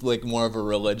involved with like more of a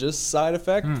religious side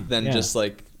effect than yeah. just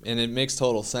like, and it makes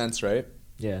total sense, right?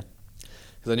 Yeah.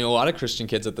 Because I knew a lot of Christian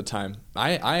kids at the time.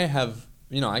 I have,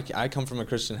 you know, I come from a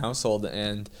Christian household,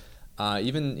 and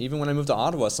even when I moved to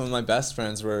Ottawa, some of my best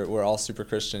friends were all super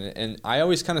Christian, and I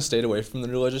always kind of stayed away from the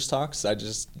religious talks. I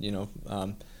just, you know,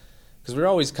 because we were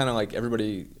always kind of like,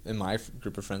 everybody in my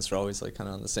group of friends were always like kind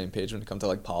of on the same page when it comes to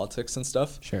like politics and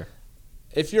stuff. Sure.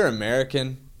 If you're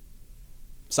American,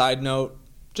 side note,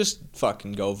 just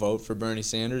fucking go vote for Bernie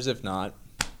Sanders. If not,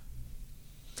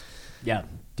 Yeah.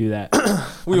 Do that.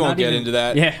 we I'm won't not get even- into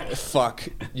that. Yeah. Fuck,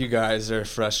 you guys are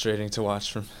frustrating to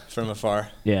watch from afar.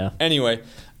 Yeah. Anyway,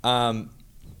 but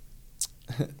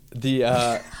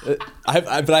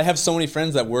I have so many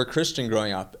friends that were Christian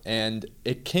growing up, and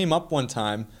it came up one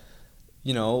time,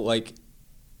 you know, like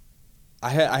I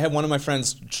had one of my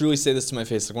friends truly say this to my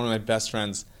face, like one of my best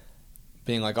friends,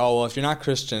 being like, oh well, if you're not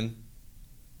Christian,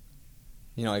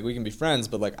 you know, like we can be friends,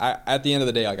 but like at the end of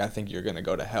the day, like I think you're gonna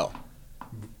go to hell.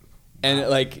 And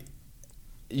like,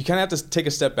 you kind of have to take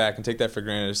a step back and take that for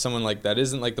granted. If someone like that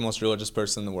isn't like the most religious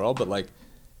person in the world, but like,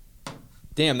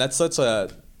 damn, that's such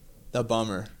a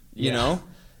bummer, you know?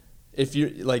 If you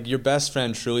like your best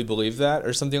friend truly believed that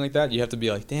or something like that, you have to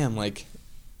be like, damn, like,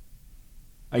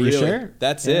 Are you really? sure?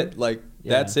 That's Yeah. it. Like,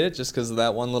 that's it, just because of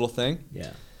that one little thing.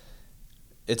 Yeah.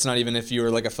 It's not even if you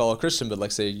were like a fellow Christian, but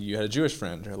like say you had a Jewish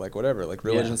friend or like whatever. Like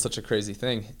religion's such a crazy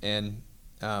thing, and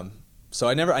so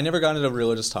I never got into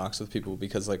religious talks with people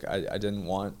because like I didn't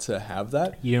want to have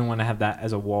that. You didn't want to have that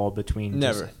as a wall between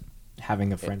Never. just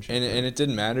having a friendship. And it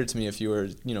didn't matter to me if you were,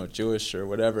 you know, Jewish or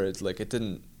whatever. It's like it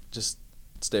didn't, just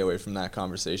stay away from that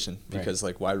conversation because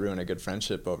like why ruin a good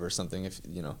friendship over something if,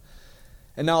 you know.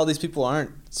 And now all these people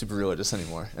aren't super religious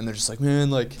anymore, and they're just like, man,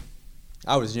 like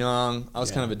I was young, I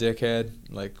was kind of a dickhead,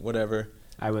 like whatever.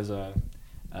 I was a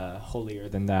holier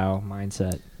than thou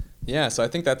mindset. Yeah, so I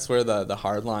think that's where the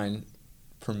hardline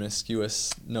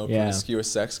promiscuous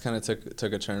sex kind of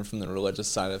took a turn from the religious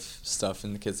side of stuff,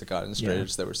 and the kids that got in straight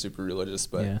edge that were super religious,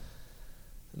 but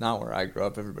not where I grew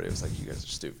up. Everybody was like, you guys are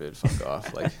stupid, fuck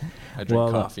off. Like, I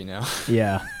drink coffee now.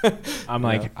 Yeah. I'm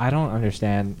like, I don't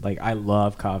understand. Like, I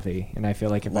love coffee, and I feel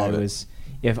like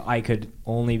if I could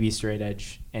only be straight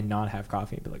edge and not have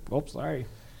coffee, I'd be like, oh, sorry.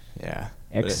 Yeah.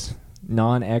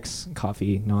 Non-X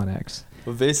coffee, non-X.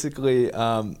 But basically,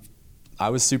 I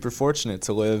was super fortunate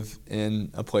to live in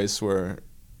a place where,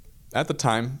 at the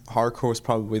time, hardcore was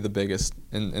probably the biggest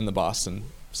in the Boston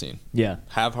scene. Yeah.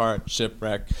 Have Heart,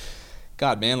 Shipwreck.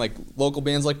 God, man, like local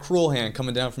bands like Cruel Hand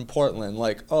coming down from Portland.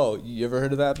 Like, oh, you ever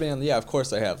heard of that band? Yeah, of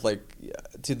course I have. Like,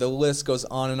 dude, the list goes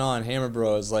on and on. Hammer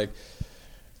Bros, like,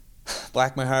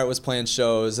 Black My Heart was playing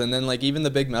shows, and then like even the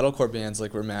big metalcore bands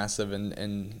like were massive,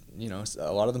 and you know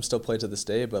a lot of them still play to this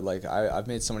day. But like I've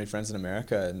made so many friends in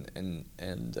America, and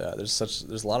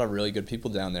there's a lot of really good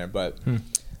people down there. But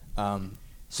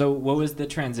so what was the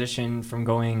transition from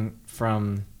going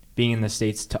from being in the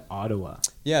States to Ottawa?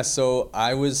 Yeah, so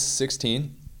I was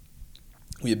 16.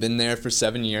 We had been there for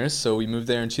 7 years, so we moved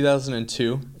there in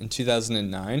 2002. In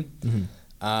 2009.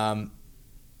 Mm-hmm.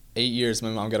 8 years, my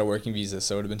mom got a working visa,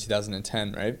 so it would have been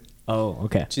 2010, right? Oh,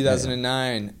 okay.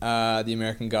 2009, the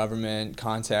American government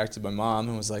contacted my mom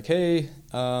and was like, hey,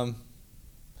 how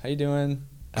you doing?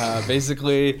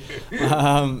 Basically,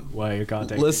 Why your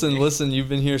contact? listen, you've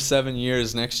been here 7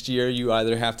 years. Next year, you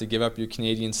either have to give up your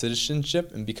Canadian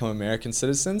citizenship and become American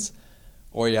citizens,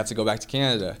 or you have to go back to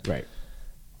Canada. Right.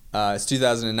 It's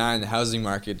 2009. The housing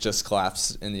market just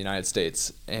collapsed in the United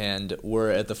States, and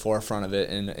we're at the forefront of it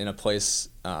in a place.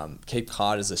 Cape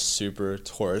Cod is a super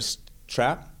tourist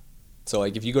trap. So,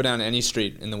 like, if you go down any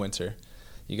street in the winter,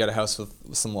 you got a house with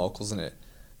some locals in it.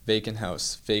 Vacant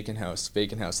house, vacant house,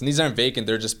 vacant house. And these aren't vacant.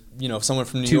 They're just, someone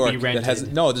from New York that has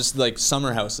just like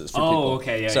summer houses for people. Oh,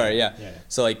 okay, yeah. Sorry, yeah.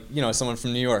 So, like, someone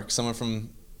from New York, someone from,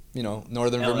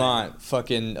 northern LA. Vermont,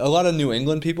 fucking a lot of New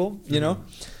England people,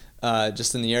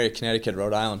 just in the area, Connecticut,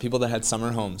 Rhode Island. People that had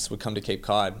summer homes would come to Cape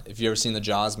Cod. If you've ever seen the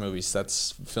Jaws movies,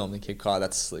 that's filmed in Cape Cod.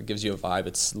 It gives you a vibe.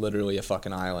 It's literally a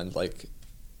fucking island, like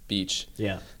beach.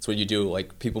 Yeah. It's what you do.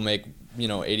 Like, people make,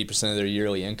 80% of their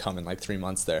yearly income in like 3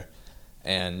 months there.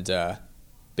 And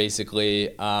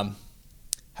basically,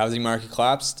 housing market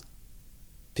collapsed.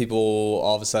 People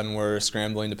all of a sudden were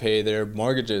scrambling to pay their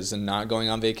mortgages and not going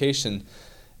on vacation,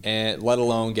 and let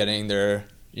alone getting their,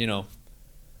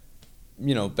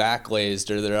 back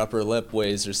glazed or their upper lip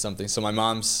glazed or something. So my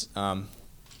mom's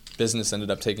business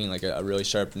ended up taking like a really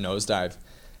sharp nosedive,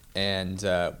 and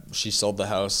she sold the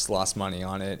house, lost money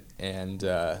on it, and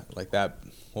like that.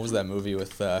 What was that movie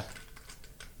with?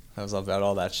 That was about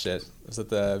all that shit. Was it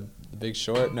the Big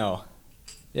Short? No.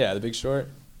 Yeah, The Big Short.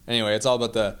 Anyway, it's all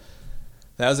about the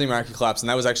housing market collapse, and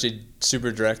that was actually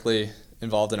super directly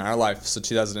involved in our life. So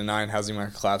 2009, housing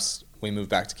market collapse, we moved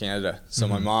back to Canada. So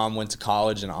my mom went to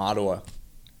college in Ottawa,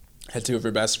 had two of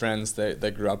her best friends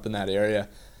that grew up in that area,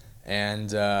 and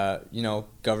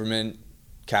government,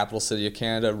 capital city of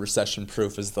Canada,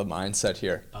 recession-proof is the mindset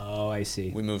here. Oh, I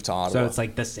see. We moved to Ottawa. So it's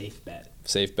like the safe bet.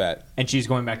 Safe bet. And she's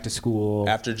going back to school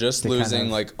after just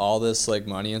losing like all this like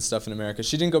money and stuff in America.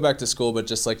 She didn't go back to school, but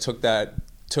just like took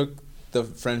the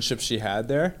friendship she had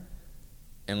there,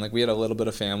 and like we had a little bit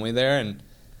of family there, and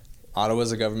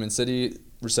Ottawa's a government city,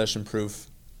 recession proof.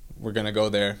 We're gonna go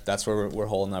there. That's where we're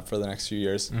holding up for the next few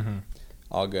years.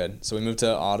 All good. So we moved to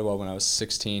Ottawa when I was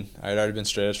 16. I had already been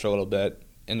straight edge for a little bit,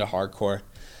 into hardcore,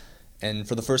 and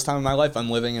for the first time in my life, I'm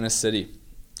living in a city.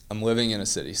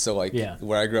 So like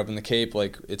where I grew up in the Cape,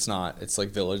 like it's like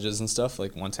villages and stuff,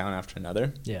 like one town after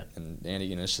another. Yeah. And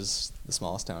Antigonish is the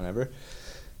smallest town ever.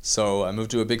 So I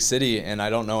moved to a big city and I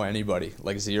don't know anybody,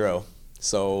 like zero.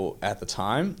 So at the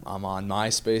time, I'm on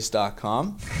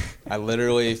MySpace.com. I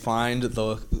literally find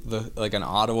the like an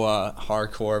Ottawa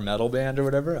hardcore metal band or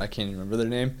whatever. I can't even remember their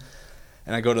name.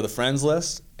 And I go to the friends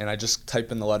list and I just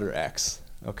type in the letter X.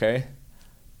 Okay.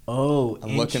 Oh,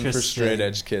 I'm looking for straight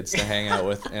edge kids to hang out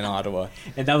with in Ottawa.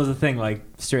 And that was the thing, like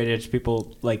straight edge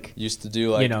people like used to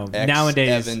do like X,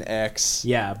 nowadays Evan X.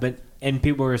 Yeah, and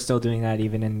people were still doing that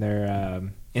even in their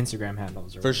Instagram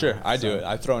handles. Or for sure, I do it.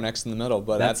 I throw an X in the middle,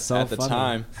 but at the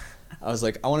time, I was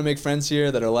like, I want to make friends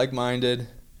here that are like minded.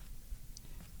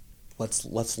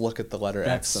 Let's look at the letter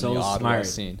X in the Ottawa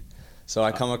scene. So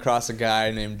I come across a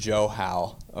guy named Joe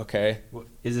Howe, okay?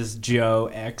 Is this Joe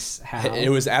X Howe? It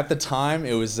was at the time,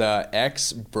 it was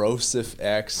X Brosif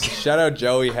X. Shout out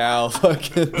Joey Howe,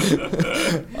 fucking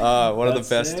one of the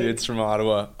best dudes from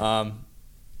Ottawa.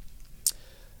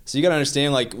 So you gotta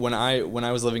understand, like when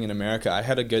I was living in America, I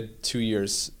had a good 2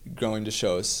 years going to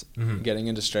shows, getting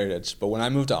into straight edge. But when I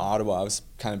moved to Ottawa, I was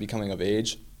kind of becoming of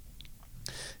age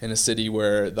in a city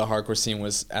where the hardcore scene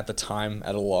was at the time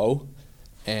at a low.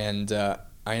 And I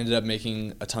ended up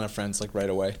making a ton of friends like right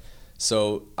away.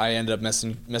 So I ended up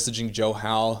messaging Joe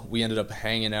Howe. We ended up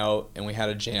hanging out and we had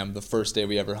a jam the first day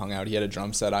we ever hung out. He had a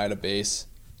drum set, I had a bass.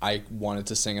 I wanted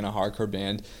to sing in a hardcore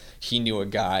band. He knew a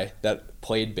guy that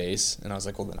played bass, and I was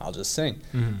like, well, then I'll just sing.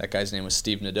 That guy's name was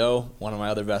Steve Nadeau, one of my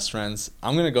other best friends.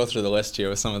 I'm going to go through the list here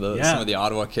with some of the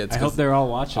Ottawa kids. I hope they're all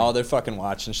watching. Oh, they're fucking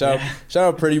watching. Shout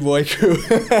out Pretty Boy Crew.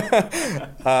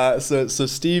 So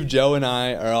Steve, Joe, and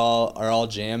I are all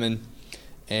jamming,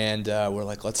 and we're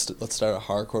like, let's start a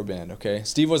hardcore band, okay?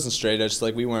 Steve wasn't straight edge, so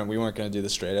like we weren't going to do the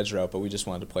straight edge route, but we just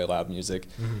wanted to play loud music.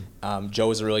 Joe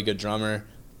was a really good drummer.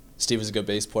 Steve was a good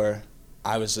bass player.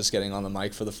 I was just getting on the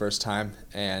mic for the first time,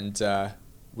 and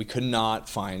we could not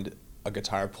find a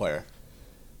guitar player.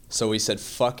 So we said,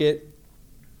 fuck it,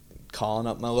 calling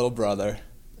up my little brother.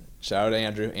 Shout out to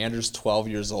Andrew. Andrew's 12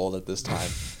 years old at this time.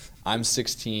 I'm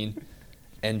 16,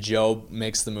 and Joe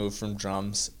makes the move from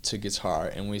drums to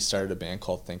guitar, and we started a band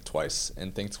called Think Twice.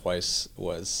 And Think Twice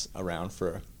was around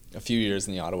for a few years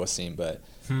in the Ottawa scene, but...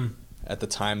 At the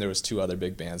time, there was two other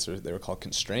big bands. They were called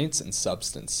Constraints and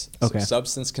Substance. Okay. So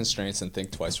Substance, Constraints, and Think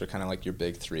Twice were kind of like your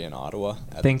big three in Ottawa.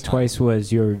 Think Twice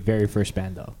was your very first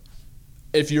band, though.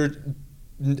 If you're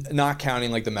not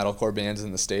counting like the metalcore bands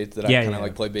in the States that I kind of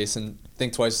like play bass in.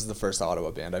 Think Twice is the first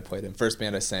Ottawa band I played in. First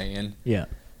band I sang in. Yeah.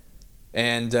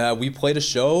 And we played a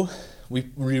show.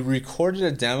 We recorded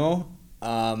a demo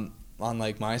on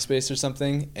like MySpace or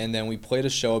something, and then we played a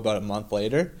show about a month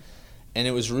later, and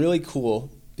it was really cool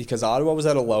because Ottawa was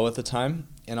at a low at the time,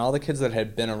 and all the kids that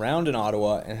had been around in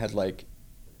Ottawa and had like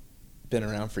been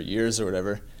around for years or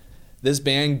whatever, this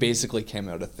band basically came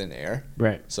out of thin air.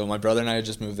 Right. So my brother and I had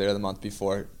just moved there the month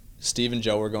before. Steve and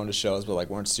Joe were going to shows but like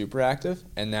weren't super active,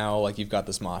 and now like you've got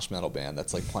this mosh metal band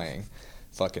that's like playing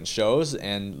fucking shows,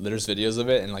 and there's videos of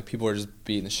it, and like people were just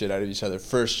beating the shit out of each other.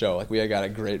 First show, like we got a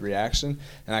great reaction,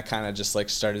 and I kind of just like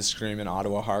started screaming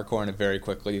Ottawa hardcore, and it very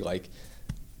quickly like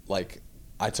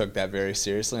I took that very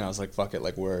seriously, and I was like, fuck it,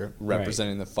 like we're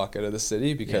representing the fuck out of the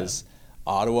city, because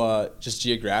Ottawa just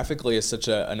geographically is such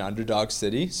an underdog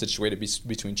city, situated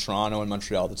between Toronto and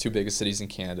Montreal, the two biggest cities in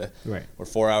Canada. Right. We're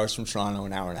 4 hours from Toronto,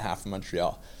 an hour and a half from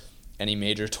Montreal. Any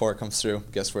major tour comes through,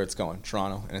 guess where it's going?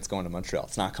 Toronto, and it's going to Montreal.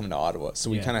 It's not coming to Ottawa. So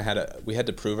we kind of had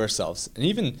to prove ourselves. And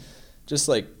even just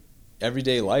like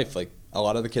everyday life, like a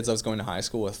lot of the kids I was going to high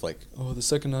school with, like, oh, the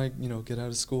second I get out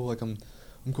of school, like I'm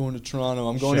going to Toronto,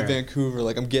 I'm going to Vancouver,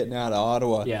 like I'm getting out of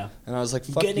Ottawa. Yeah. And I was like,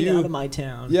 fuck getting you. out of my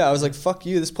town. Yeah, I was like, fuck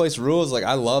you, this place rules. Like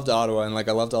I loved Ottawa, and like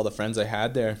I loved all the friends I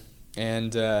had there.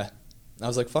 And I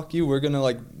was like, fuck you, we're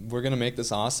gonna make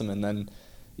this awesome. And then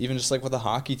even just like with a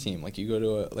hockey team, like you go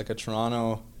to a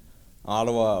Toronto,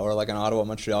 Ottawa, or like an Ottawa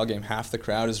Montreal game, half the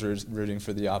crowd is rooting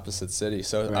for the opposite city.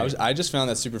 So I just found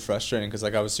that super frustrating, because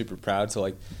like I was super proud to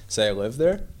like say I lived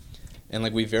there, and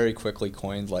like we very quickly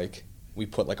coined like, we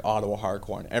put like Ottawa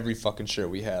hardcore on every fucking shirt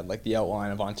we had, like the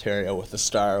outline of Ontario with the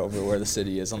star over where the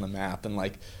city is on the map, and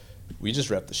like we just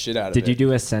repped the shit out of it. Did you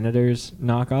do a Senators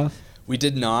knockoff? We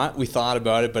did not. We thought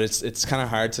about it, but it's kind of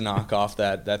hard to knock off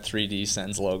that 3D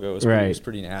Sens logo. It was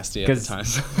pretty nasty at the time.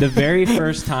 The very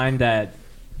first time that,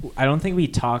 I don't think we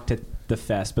talked at the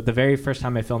fest, but the very first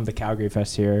time I filmed the Calgary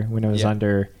Fest here, when it was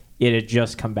it had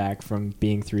just come back from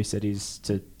being 3 cities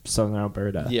to southern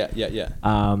Alberta. Yeah.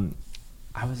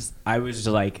 I was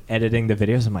like editing the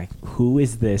videos. I'm like, who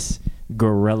is this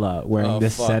gorilla wearing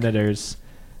this Senators?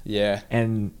 Yeah.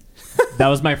 And that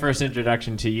was my first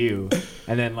introduction to you.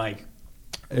 And then like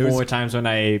more times when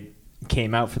I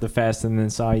came out for the fest and then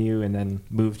saw you and then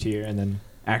moved here and then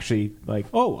actually like,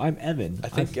 oh, I'm Evan. I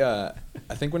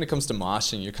think when it comes to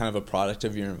moshing, you're kind of a product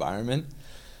of your environment.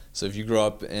 So if you grow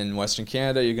up in Western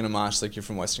Canada, you're going to mosh like you're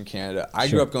from Western Canada. I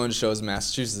grew up going to shows in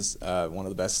Massachusetts, one of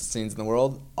the best scenes in the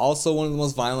world. Also one of the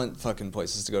most violent fucking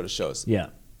places to go to shows. Yeah.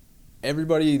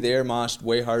 Everybody there moshed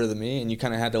way harder than me, and you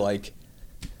kind of had to like...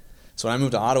 So when I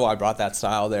moved to Ottawa, I brought that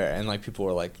style there, and like people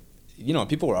were like...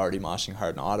 people were already moshing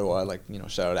hard in Ottawa. Like,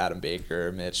 shout out Adam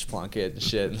Baker, Mitch Plunkett and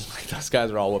shit. And, like, those guys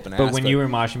were all whooping ass. But when you were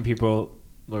moshing, people...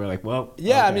 We were like, well...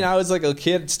 Yeah, okay. I mean, I was like a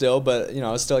kid still, but,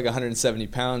 I was still like 170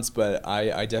 pounds, but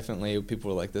I definitely...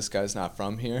 People were like, this guy's not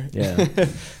from here. Yeah.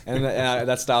 and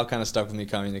that style kind of stuck with me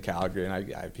coming to Calgary,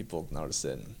 and people noticed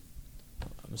it. And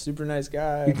I'm a super nice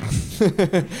guy.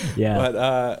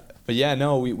 Yeah. But yeah,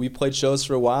 no, we played shows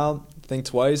for a while, Think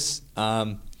Twice.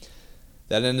 That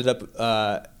ended up...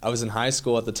 I was in high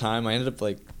school at the time. I ended up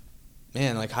like...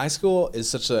 Man, like high school is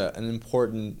such an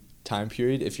important... time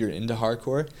period if you're into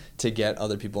hardcore to get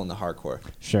other people into hardcore.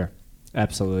 Sure.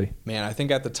 Absolutely. Man, I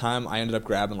think at the time I ended up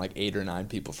grabbing like 8 or 9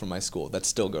 people from my school that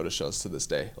still go to shows to this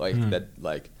day. Like that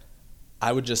like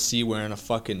I would just see wearing a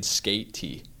fucking skate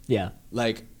tee. Yeah.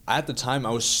 Like at the time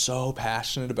I was so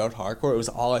passionate about hardcore. It was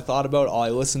all I thought about, all I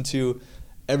listened to,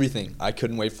 everything. I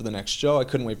couldn't wait for the next show. I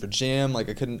couldn't wait for jam. Like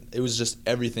it was just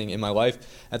everything in my life.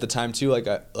 At the time too, like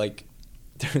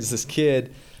there was this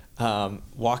kid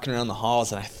walking around the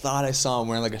halls, and I thought I saw him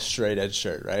wearing like a straight edge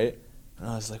shirt, right? And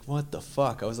I was like, what the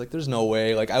fuck? I was like, there's no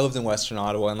way. Like I lived in Western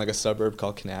Ottawa in like a suburb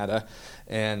called Canada,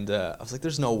 and I was like,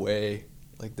 there's no way.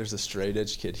 Like there's a straight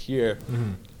edge kid here,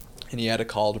 and he had a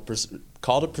call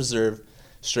to preserve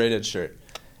straight edge shirt,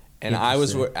 and I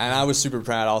was super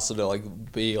proud also to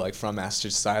like be like from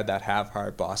Massachusetts. I had that have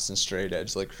heart Boston straight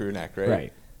edge like crew neck, right?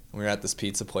 Right. And we were at this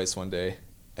pizza place one day.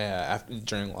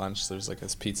 During lunch, there's like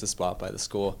this pizza spot by the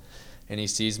school, and he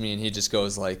sees me and he just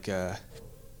goes like,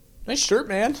 nice shirt,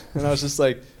 man. And I was just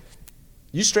like,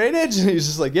 you straight edge? And he's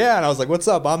just like, yeah. And I was like, what's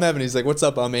up? I'm Evan. He's like, what's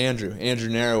up? I'm Andrew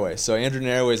Narroway. So Andrew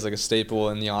Narroway is like a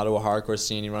staple in the Ottawa hardcore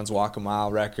scene. He runs Walk a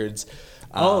Mile Records.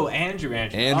 Andrew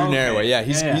Narroway. Yeah,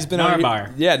 he's been on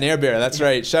Narbar. Yeah, Narbar. That's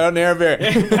right. Shout out Narbar.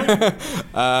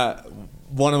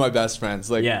 One of my best friends.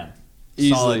 Like, yeah.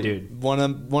 Easily, solid dude. One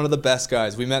of the best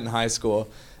guys. We met in high school,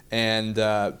 and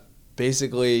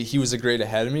basically he was a grade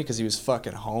ahead of me because he was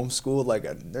fucking homeschooled like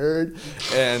a nerd.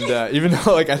 And even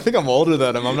though like I think I'm older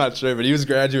than him, I'm not sure, but he was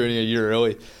graduating a year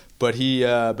early. But he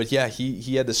had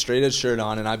the straight edge shirt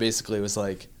on, and I basically was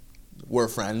like, we're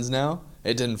friends now.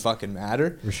 It didn't fucking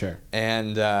matter. For sure.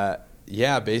 And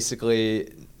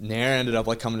basically Nair ended up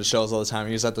like coming to shows all the time.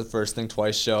 He was at the First Think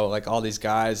Twice show, like all these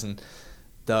guys, and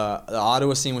the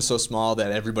Ottawa scene was so small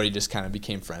that everybody just kind of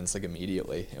became friends like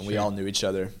immediately, and we all knew each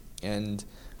other. And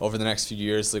over the next few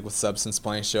years, like with Substance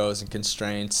playing shows and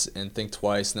Constraints and Think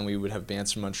Twice, and then we would have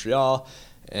bands from Montreal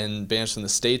and bands from the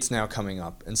States now coming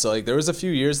up. And so like there was a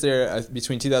few years there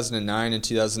between 2009 and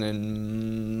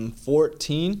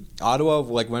 2014, Ottawa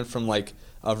like went from like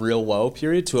a real low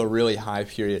period to a really high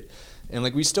period. And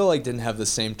like we still like didn't have the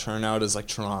same turnout as like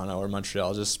Toronto or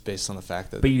Montreal, just based on the fact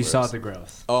that. But you saw the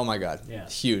growth. Oh my God,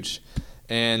 huge.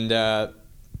 And I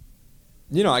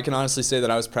can honestly say that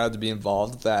I was proud to be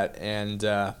involved with that, and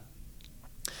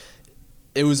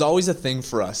it was always a thing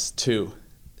for us too,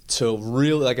 to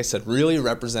really, like I said, really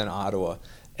represent Ottawa.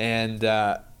 And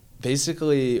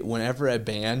basically, whenever a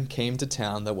band came to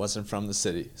town that wasn't from the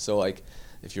city, so like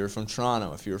if you were from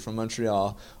Toronto, if you were from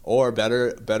Montreal, or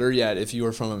better yet, if you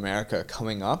were from America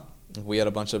coming up, we had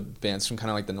a bunch of bands from kind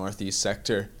of like the northeast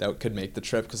sector that could make the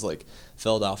trip, because like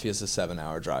Philadelphia's a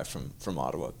 7-hour drive from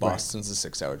Ottawa, Boston's a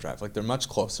 6-hour drive. Like they're much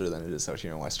closer than it is out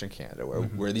here in Western Canada,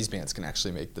 where these bands can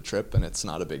actually make the trip and it's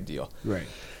not a big deal. Right.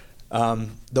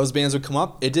 Those bands would come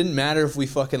up. It didn't matter if we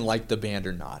fucking liked the band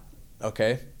or not.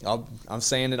 Okay, I'm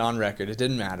saying it on record. It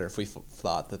didn't matter if we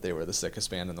thought that they were the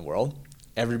sickest band in the world.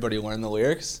 Everybody learned the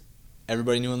lyrics.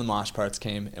 Everybody knew when the mosh parts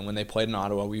came, and when they played in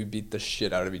Ottawa, we would beat the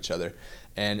shit out of each other.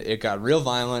 And it got real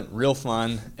violent, real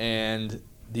fun, and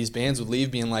these bands would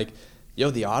leave being like,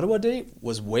 yo, the Ottawa date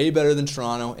was way better than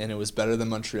Toronto, and it was better than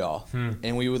Montreal.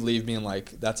 And we would leave being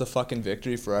like, that's a fucking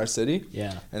victory for our city.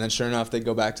 Yeah. And then sure enough, they'd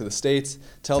go back to the States,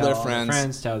 tell their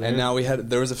friends, and now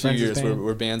there was a few years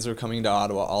where bands were coming to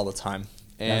Ottawa all the time.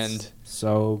 And that's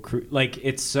so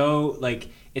it's so like,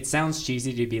 it sounds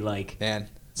cheesy to be like, man,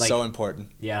 so important.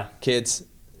 Yeah. Kids,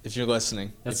 if you're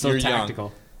listening, that's if so you're tactical.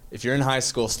 Young, if you're in high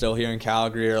school still here in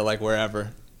Calgary or like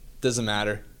wherever, doesn't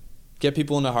matter. Get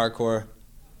people into hardcore.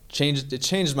 It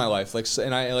changed my life. Like,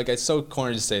 and it's so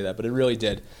corny to say that, but it really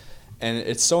did. And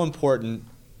it's so important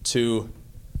to,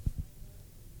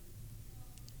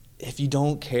 if you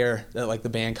don't care that like the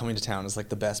band coming to town is like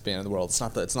the best band in the world, it's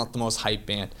not the most hype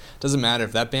band. It doesn't matter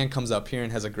if that band comes up here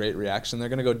and has a great reaction. They're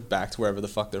gonna go back to wherever the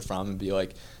fuck they're from and be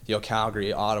like, yo,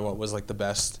 Calgary, Ottawa was like the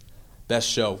best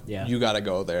show. Yeah. You gotta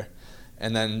go there.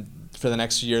 And then for the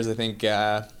next few years, I think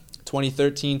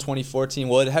 2013, 2014,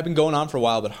 well, it had been going on for a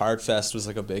while, but Hardfest was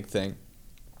like a big thing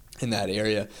in that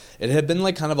area. It had been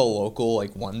like kind of a local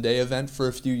like one-day event for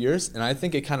a few years, and I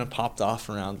think it kind of popped off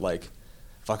around like,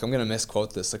 fuck, I'm going to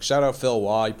misquote this. Like, shout out Phil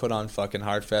Waugh, he put on fucking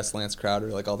Hardfest, Lance Crowder,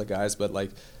 like all the guys, but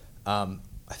like, I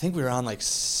think we were on like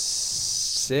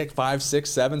 5, 6,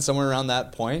 7, somewhere around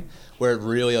that point, where it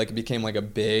really like became like a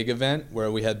big event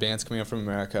where we had bands coming up from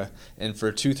America, and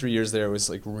for 2-3 years there it was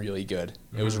like really good.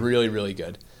 It was really, really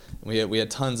good. We had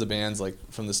tons of bands like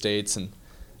from the States, and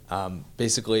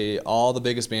basically all the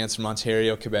biggest bands from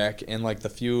Ontario, Quebec, and like the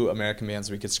few American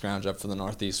bands we could scrounge up from the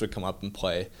Northeast would come up and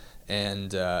play. And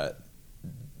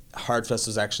Hardfest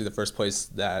was actually the first place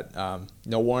that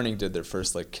No Warning did their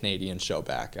first like Canadian show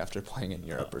back after playing in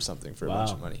Europe or something for a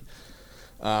bunch of money.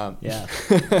 Yeah.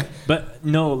 But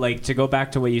no, like to go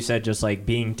back to what you said, just like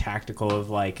being tactical of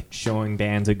like showing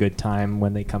bands a good time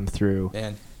when they come through.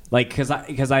 Man. Like, cause I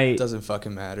it doesn't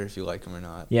fucking matter if you like them or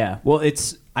not. Yeah. Well,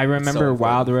 I remember so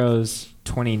Wild Rose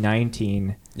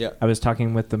 2019. Yeah. I was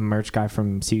talking with the merch guy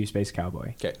from CU Space Cowboy.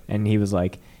 Okay. And he was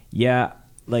like, yeah,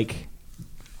 like,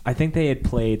 I think they had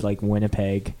played like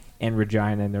Winnipeg and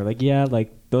Regina, and they're like, yeah,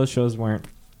 like those shows weren't,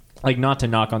 like, not to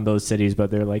knock on those cities,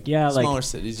 but they're like, yeah, like smaller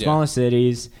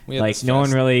cities, like no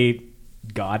one really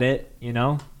got it, you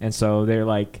know? And so they're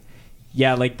like,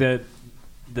 yeah, like the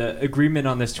agreement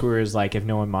on this tour is like, if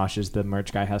no one moshes, the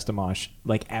merch guy has to mosh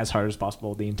like as hard as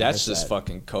possible the entire That's just set.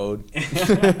 fucking code.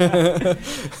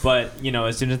 But, you know,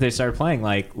 as soon as they started playing,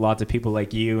 like lots of people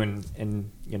like you and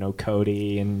you know,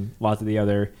 Cody and lots of the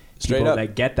other people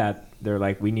that get that, they're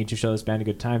like, we need to show this band a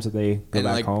good time, so they go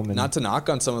back like, home. And not to knock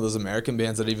on some of those American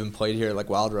bands that even played here, like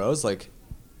Wild Rose, like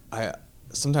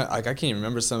sometimes like I can't even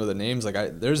remember some of the names.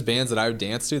 Like there's bands that I would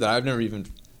dance to that I've never even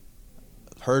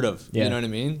heard of. You know what I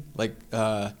mean? Like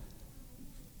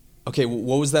okay,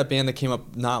 what was that band that came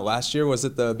up not last year? Was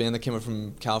it the band that came up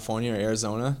from California or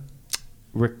Arizona?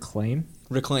 Reclaim.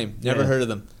 Never heard of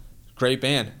them. Great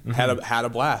band. Mm-hmm. Had a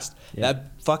blast. Yeah.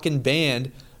 That fucking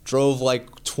band drove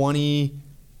like 20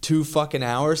 2 fucking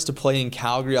hours to play in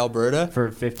Calgary, Alberta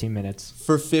For 15 minutes.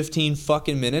 for 15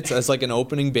 fucking minutes as like an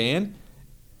opening band.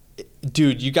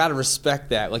 Dude, you got to respect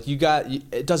that. Like,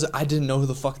 it doesn't, I didn't know who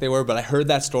the fuck they were, but I heard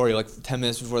that story like 10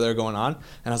 minutes before they were going on, and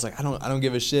I was like, I don't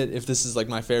give a shit if this is like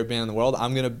my favorite band in the world.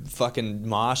 I'm gonna fucking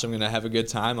mosh. I'm gonna have a good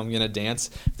time. I'm gonna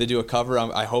dance. If they do a cover,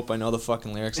 I hope I know the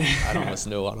fucking lyrics. I don't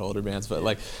listen to a lot of older bands, but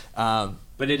like,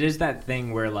 But it is that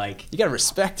thing where like, you gotta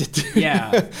respect it, dude.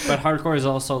 yeah, but hardcore is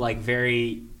also like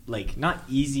very like not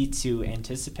easy to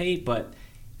anticipate, but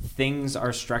things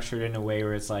are structured in a way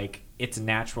where it's like it's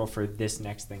natural for this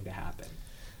next thing to happen.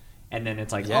 And then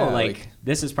it's like, Yeah, like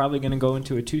this is probably going to go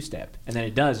into a 2-step. And then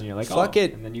it does, and you're like, fuck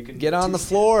it. And then you can get on the two-step.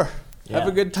 floor. Yeah. Have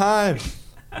a good time.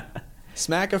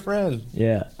 Smack a friend.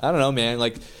 Yeah. I don't know, man.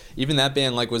 Like, even that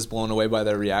band like was blown away by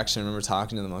their reaction. I remember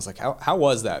talking to them. I was like, how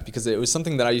was that? Because it was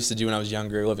something that I used to do when I was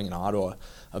younger, living in Ottawa.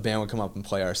 A band would come up and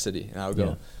play our city, and I would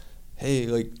go, hey,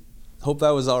 like, hope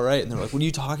that was all right. And they're like, what are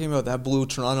you talking about? That blew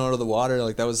Toronto out of the water.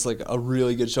 Like, that was like a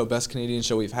really good show, best Canadian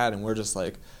show we've had. And we're just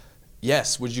like,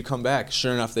 yes, would you come back?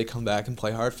 Sure enough, they come back and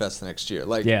play Hardfest the next year.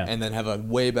 Like, yeah. And then have a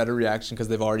way better reaction because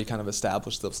they've already kind of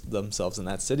established themselves in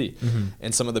that city. Mm-hmm.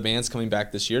 And some of the bands coming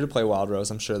back this year to play Wild Rose,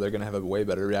 I'm sure they're going to have a way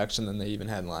better reaction than they even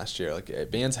had last year.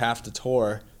 Like, bands have to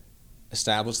tour,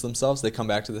 establish themselves. They come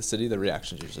back to the city, the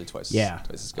reaction's usually twice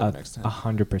as good next time.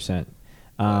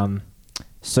 100%.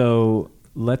 So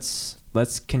let's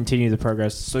continue the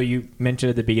progress. So you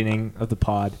mentioned at the beginning of the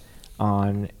pod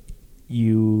on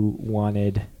you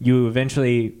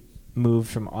eventually moved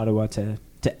from Ottawa to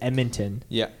Edmonton.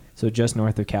 Yeah. So just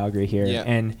north of Calgary here. Yeah.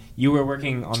 And you were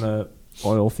working on the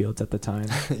oil fields at the time.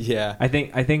 Yeah. I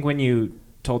think when you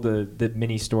told the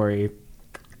mini story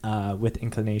with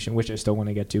Inclination, which I still want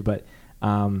to get to, but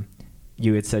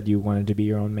you had said you wanted to be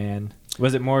your own man.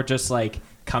 Was it more just like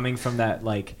coming from that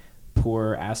like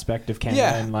poor aspect of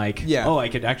Canada and like, oh, I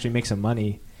could actually make some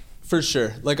money? For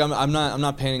sure. Like, I'm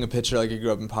not painting a picture like I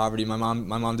grew up in poverty. My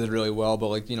mom did really well, but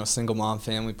like, you know, single mom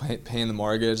family, paying the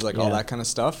mortgage, like all that kind of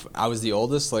stuff. I was the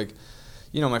oldest. Like,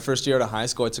 you know, my first year out of high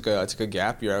school, I took a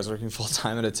gap year. I was working full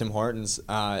time at a Tim Hortons,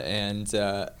 and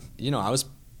you know, I was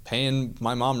paying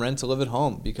my mom rent to live at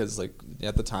home because like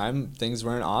at the time things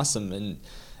weren't awesome. And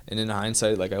in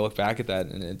hindsight, like I look back at that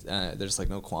and there's like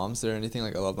no qualms there or anything.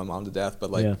 Like I love my mom to death,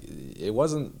 but like it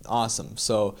wasn't awesome.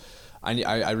 So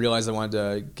I realized I wanted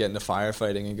to get into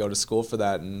firefighting and go to school for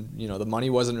that. And, you know, the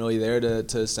money wasn't really there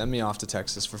to send me off to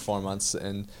Texas for 4 months.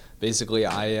 And basically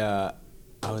I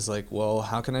was like, well,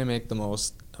 how can I make the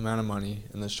most amount of money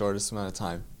in the shortest amount of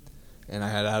time? And I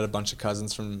had a bunch of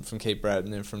cousins from Cape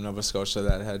Breton and from Nova Scotia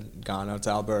that had gone out to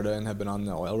Alberta and had been on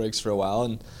the oil rigs for a while.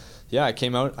 And yeah, I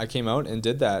came out and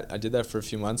did that. I did that for a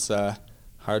few months.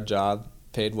 Hard job,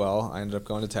 paid well. I ended up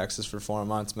going to Texas for 4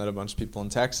 months, met a bunch of people in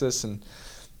Texas, and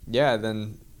yeah,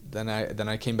 then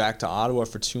I came back to Ottawa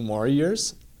for 2 more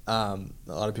years. A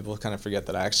lot of people kind of forget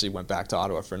that I actually went back to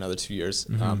Ottawa for another 2 years.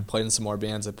 Mm-hmm. Played in some more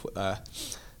bands. I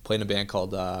played in a band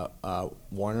called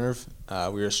Warnerve.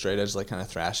 We were a straight edge, like kind of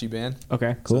thrashy band.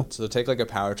 Okay, cool. So take like a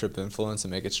Power Trip influence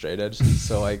and make it straight edge.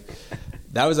 So like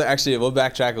that was actually, we'll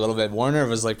backtrack a little bit. Warnerve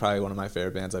was like probably one of my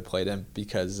favorite bands I played in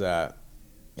because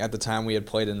at the time we had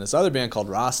played in this other band called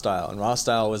Raw Style, and Raw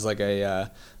Style was like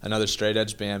another straight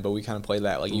edge band, but we kind of played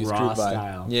that like youth Raw group vibe.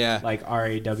 Style. Yeah, like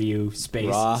RAW space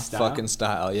Raw style. fucking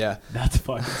style. Yeah, that's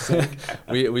fucking sick.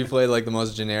 we played like the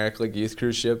most generic like youth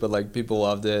crew shit, but like people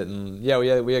loved it, and yeah,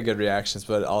 we had good reactions.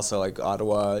 But also like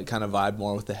Ottawa kind of vibed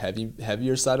more with the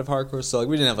heavier side of hardcore. So like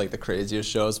we didn't have like the craziest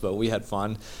shows, but we had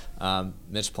fun.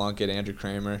 Mitch Plunkett, Andrew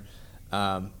Kramer.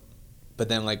 But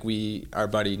then like our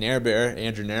buddy Nair Bear,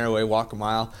 Andrew Naraway, Walk a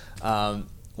Mile,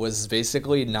 was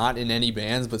basically not in any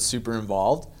bands but super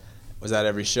involved. Was at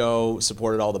every show,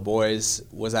 supported all the boys,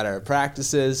 was at our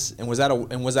practices, and was at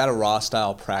a Raw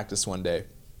Style practice one day.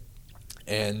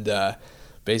 And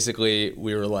basically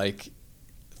we were like,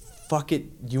 fuck it,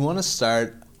 you want to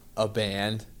start a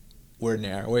band where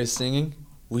Naraway's singing?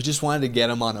 We just wanted to get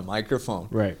him on a microphone.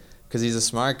 Right. Because he's a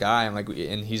smart guy,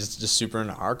 and he's just super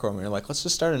into hardcore. And we were like, let's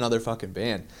just start another fucking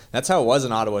band. That's how it was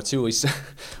in Ottawa too. We started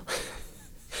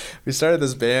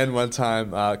this band one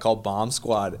time called Bomb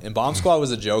Squad, and Bomb Squad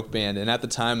was a joke band. And at the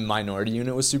time, Minority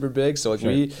Unit was super big, so like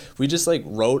we just like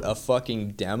wrote a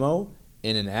fucking demo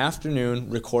in an afternoon,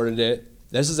 recorded it.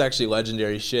 This is actually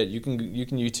legendary shit. You can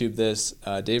YouTube this.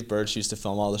 Dave Birch used to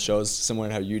film all the shows similar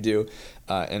to how you do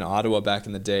in Ottawa back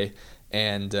in the day.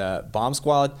 And Bomb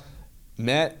Squad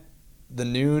met the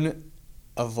noon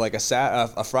of like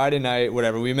a Friday night,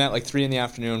 whatever. We met like 3 in the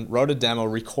afternoon, wrote a demo,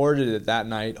 recorded it that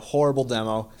night. Horrible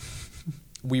demo.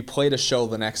 we played a show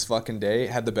the next fucking day,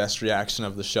 had the best reaction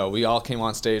of the show. We all came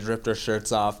on stage, ripped our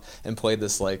shirts off, and played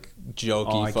this like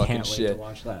jokey fucking shit. Wait to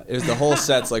watch that. It was the whole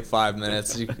set's like 5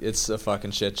 minutes. It's a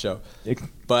fucking shit show.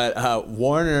 But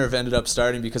Warner ended up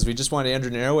starting because we just wanted Andrew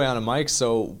Naraway on a mic,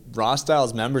 so Raw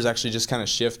Style's members actually just kind of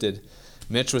shifted.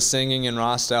 Mitch was singing and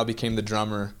Raw Style became the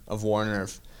drummer of Warner.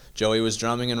 Joey was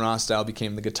drumming and Raw Style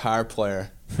became the guitar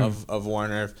player of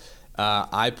Warner.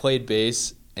 I played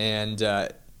bass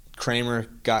and Kramer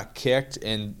got kicked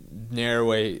and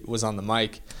Naraway was on the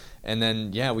mic. And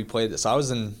then, yeah, we played this. I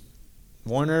was in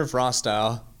Warner, Raw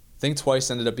Style. I think twice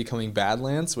ended up becoming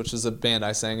Badlands, which is a band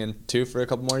I sang in too for a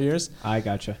couple more years. I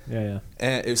gotcha. Yeah.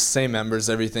 And it was same members,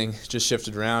 everything just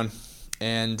shifted around.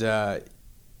 And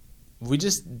we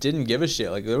just didn't give a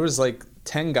shit. Like there was like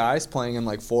 10 guys playing in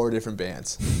like 4 different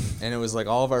bands. And it was like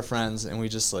all of our friends and we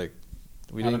just like,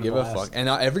 we didn't give a fuck. And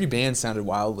every band sounded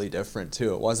wildly different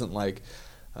too. It wasn't like,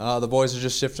 the boys are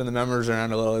just shifting the members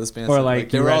around a little. This band, or like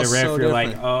they you were read all a riff, so you're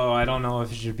different. like, oh, I don't know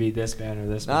if it should be this band or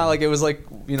this band. Nah, like it was like,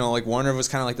 you know, like Warner was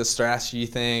kind of like the thrashy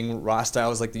thing. Raw Style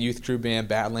was like the youth crew band.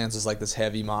 Badlands was like this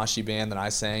heavy moshy band that I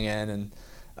sang in, and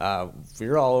we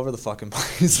were all over the fucking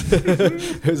place.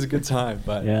 It was a good time,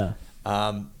 but yeah.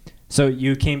 So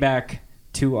you came back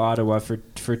to Ottawa for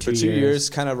 2 years.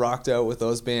 Kind of rocked out with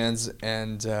those bands,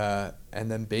 and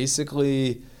then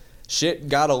basically shit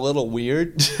got a little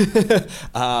weird.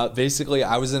 Basically,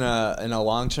 I was in a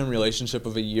long-term relationship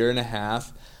of 1.5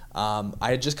 years. I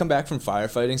had just come back from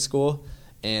firefighting school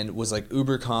and was like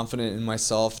uber confident in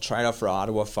myself, tried out for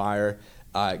Ottawa Fire,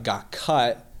 got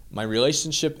cut. My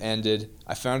relationship ended.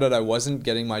 I found out I wasn't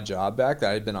getting my job back, that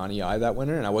I had been on EI that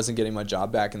winter, and I wasn't getting my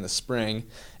job back in the spring.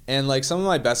 And like some of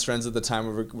my best friends at the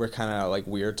time were kind of like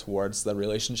weird towards the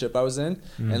relationship I was in.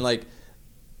 Mm-hmm. And like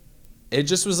it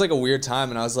just was like a weird time,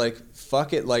 and I was like,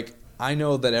 fuck it. Like I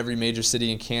know that every major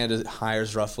city in Canada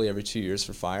hires roughly every 2 years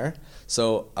for fire.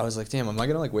 So I was like, damn, am I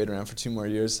gonna like wait around for 2 more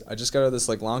years? I just got out of this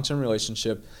like long-term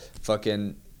relationship.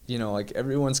 Fucking, you know, like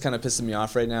everyone's kind of pissing me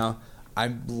off right now.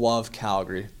 I love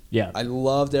Calgary. Yeah. I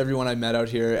loved everyone I met out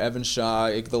here. Evan Shaw,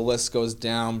 the list goes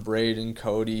down. Braden,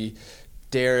 Cody,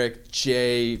 Derek,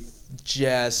 Jay,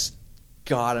 Jess.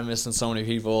 God, I'm missing so many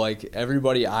people. Like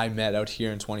everybody I met out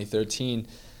here in 2013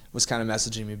 was kind of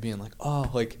messaging me, being like, "Oh,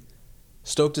 like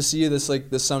stoked to see you this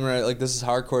summer. Like this is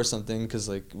hardcore or something," because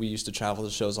like we used to travel to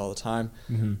shows all the time.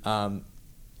 Mm-hmm.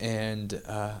 And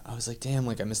I was like, "Damn,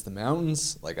 like I missed the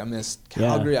mountains. Like I missed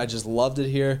Calgary. Yeah. I just loved it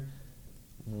here.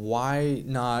 Why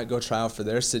not go try out for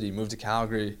their city, move to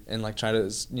Calgary, and like try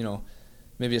to, you know,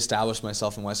 maybe establish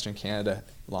myself in Western Canada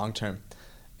long term?"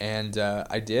 And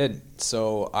I did.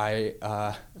 So I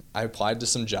applied to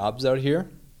some jobs out here.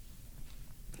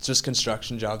 It's just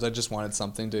construction jobs. I just wanted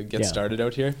something to get started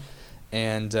out here.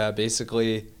 And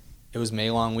basically, it was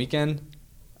May long weekend.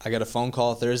 I got a phone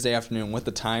call Thursday afternoon with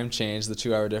the time change, the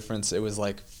 2 hour difference. It was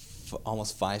like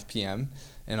almost 5 p.m.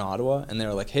 in Ottawa. And they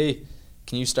were like, "Hey,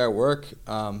 can you start work?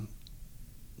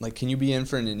 Like, can you be in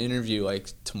for an interview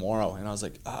like tomorrow?" And I was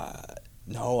like,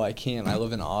 "No, I can't. I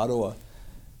live in Ottawa."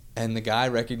 And the guy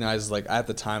recognized, like, at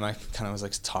the time I kind of was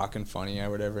like talking funny or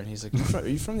whatever. And he's like, "Are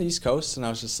you from the East Coast?" And I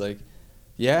was just like,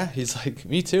 "Yeah." He's like,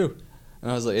 "Me too." And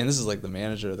I was like, and this is like the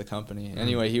manager of the company.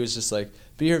 Anyway, he was just like,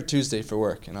 "Be here Tuesday for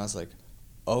work." And I was like,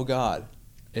 "Oh God,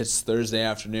 it's Thursday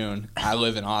afternoon. I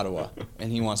live in Ottawa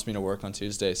and he wants me to work on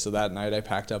Tuesday." So that night I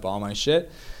packed up all my shit.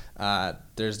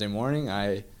 Thursday morning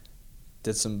I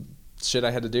did some shit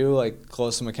I had to do, like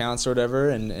close some accounts or whatever,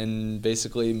 and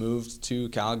basically moved to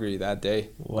Calgary that day.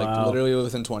 Wow. Like literally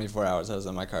within 24 hours I was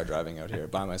in my car driving out here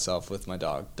by myself with my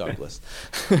dog Douglas.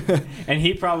 And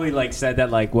he probably like said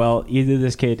that like, well, either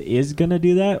this kid is gonna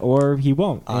do that or he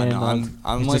won't. And no,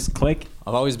 I'm like, just click.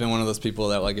 I've always been one of those people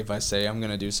that like if I say I'm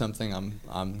gonna do something,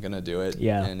 I'm gonna do it.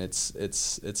 Yeah. And it's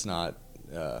not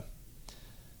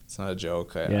it's not a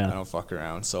joke. I don't fuck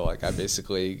around. So like I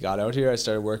basically got out here. I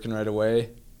started working right away.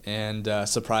 And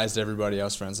surprised everybody I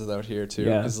was friends with out here too,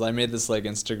 because I made this like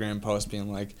Instagram post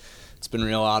being like, "It's been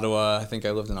real Ottawa." I think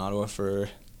I lived in Ottawa for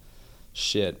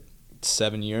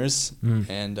 7 years,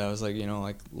 and I was like, you know,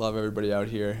 like love everybody out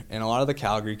here. And a lot of the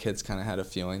Calgary kids kind of had a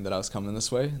feeling that I was coming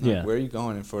this way. And like, "Where are you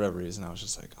going?" And for whatever reason, I was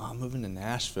just like, "Oh, I'm moving to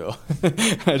Nashville."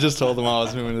 I just told them I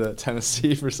was moving to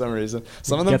Tennessee for some reason.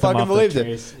 Some of them fucking believed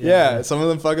it. Yeah, some of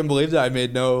them fucking believed it. I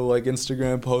made no like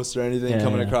Instagram posts or anything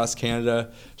coming across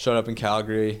Canada. Showed up in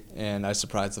Calgary, and I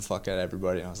surprised the fuck out of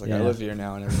everybody. And I was like, "I live here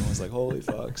now," and everyone was like, "Holy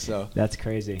fuck!" So that's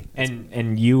crazy.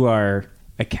 And you are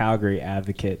a Calgary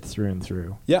advocate through and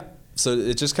through. Yeah. So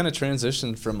it just kind of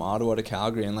transitioned from Ottawa to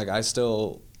Calgary, and like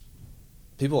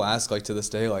people ask, like, to this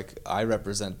day, like, I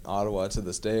represent Ottawa to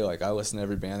this day. Like, I listen to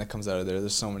every band that comes out of there.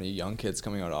 There's so many young kids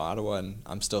coming out of Ottawa, and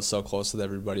I'm still so close with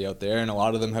everybody out there. And a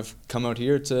lot of them have come out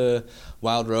here to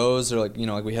Wild Rose, or, like, you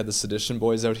know, like we had the Sedition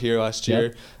boys out here last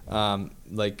year.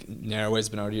 Like, Narrowway's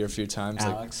been out here a few times.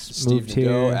 Alex like Steve moved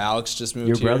here. Alex just moved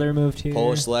Your here. brother moved here.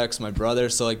 Polish Lex, my brother.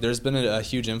 So, like, there's been a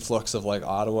huge influx of, like,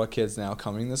 Ottawa kids now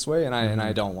coming this way. And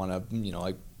I don't want to, you know,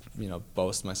 like, you know,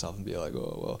 boast myself and be like,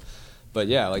 oh, well. But,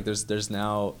 yeah, like, there's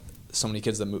now so many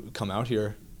kids that come out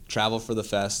here, travel for the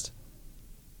fest,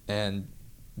 and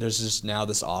there's just now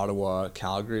this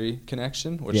Ottawa-Calgary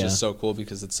connection, which is so cool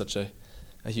because it's such a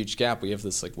huge gap. We have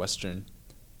this, like, Western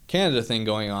Canada thing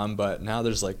going on, but now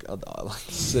there's, like, a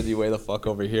city way the fuck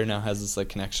over here now has this, like,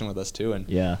 connection with us, too. And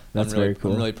that's very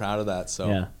cool. I'm really proud of that.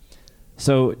 So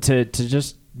So to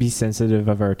just be sensitive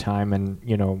of our time and,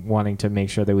 you know, wanting to make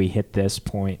sure that we hit this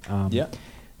point.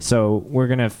 So we're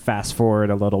going to fast forward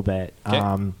a little bit.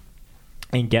 And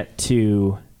get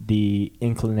to the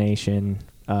Inclination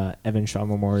Evan Shaw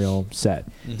Memorial set.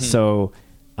 So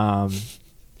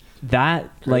that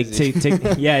Crazy.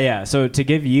 like so to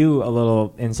give you a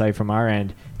little insight from our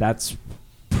end,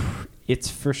 it's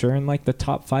for sure in like the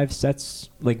top 5 sets,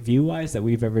 like view wise, that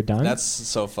we've ever done. That's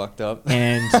so fucked up.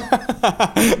 And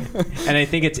and I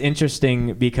think it's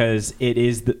interesting because it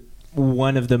is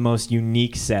one of the most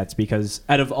unique sets, because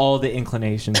out of all the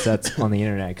Inclination sets on the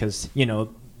internet, because, you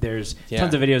know, there's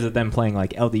tons of videos of them playing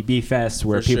like LDB Fest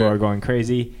where people are going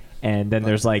crazy, and then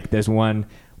there's one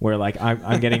where like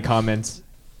I'm getting comments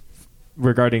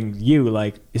regarding you,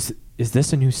 like, is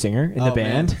this a new singer in the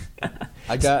band?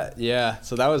 I got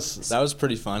so that was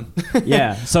pretty fun.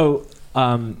 So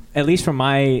at least from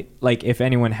my, like, if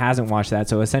anyone hasn't watched that,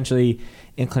 so essentially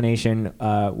Inclination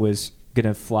was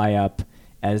gonna fly up,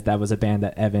 as that was a band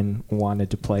that Evan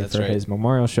wanted to play his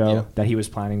memorial show that he was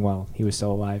planning while he was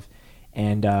still alive.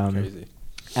 And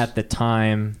at the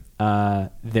time,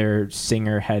 their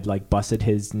singer had like busted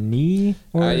his knee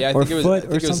or foot or something. I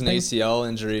think it was an ACL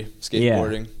injury,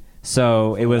 skateboarding.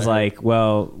 So it was like,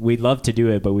 well, we'd love to do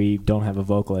it, but we don't have a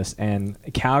vocalist. And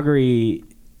Calgary,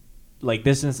 like,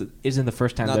 this isn't the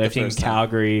first time that I've seen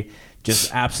Calgary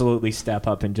just absolutely step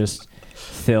up and just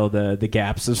fill the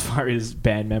gaps as far as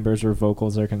band members or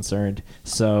vocals are concerned.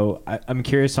 So I'm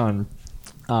curious on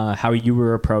how you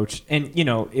were approached, and, you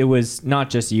know, it was not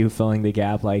just you filling the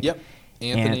gap. Like,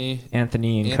 Anthony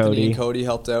and Cody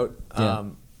helped out.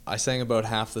 I sang about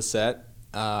half the set.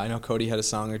 I know Cody had a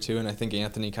song or two, and I think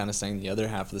Anthony kind of sang the other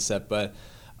half of the set. But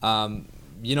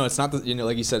you know, it's not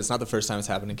like you said, it's not the first time it's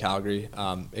happened in Calgary.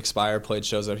 Expire played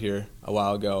shows out here a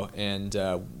while ago, and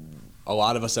a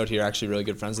lot of us out here are actually really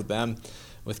good friends with them,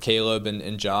 with Caleb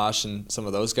and Josh and some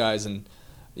of those guys. And,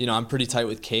 you know, I'm pretty tight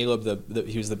with Caleb.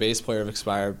 He was the bass player of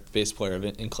Expire, bass player of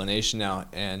Inclination now.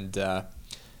 And,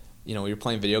 you know, we were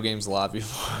playing video games a lot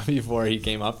before he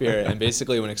came up here. And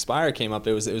basically when Expire came up,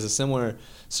 it was a similar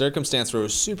circumstance where it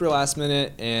was super last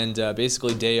minute. And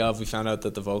basically day of, we found out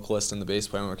that the vocalist and the bass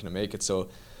player weren't going to make it. So,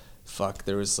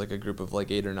 there was like a group of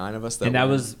like 8 or 9 of us. And that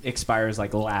was Expire's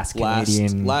like last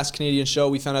Canadian show.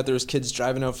 We found out there was kids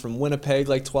driving out from Winnipeg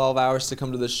like 12 hours to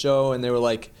come to the show, and they were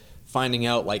like finding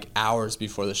out like hours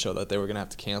before the show that they were gonna have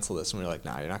to cancel this. And we were like,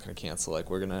 nah, you're not gonna cancel. Like,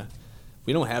 we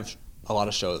don't have a lot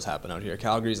of shows happen out here.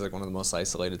 Calgary's like one of the most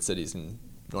isolated cities in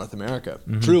North America.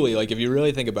 Truly, like, if you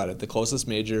really think about it, the closest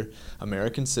major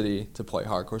American city to play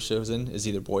hardcore shows in is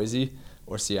either Boise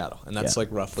or Seattle, and that's like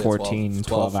roughly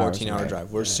 14-hour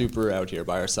drive. We're super out here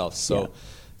by ourselves. So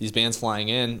these bands flying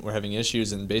in, we're having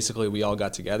issues, and basically we all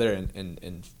got together,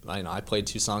 and I played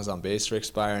 2 songs on bass for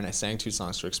Expire, and I sang 2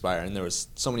 songs for Expire, and there was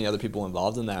so many other people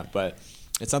involved in that, but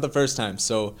it's not the first time.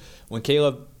 So when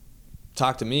Caleb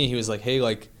talked to me, he was like, hey,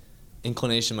 like,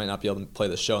 Inclination might not be able to play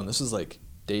the show, and this was like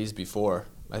days before.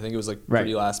 I think it was like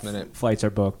pretty last minute. Flights are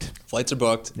booked.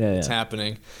 It's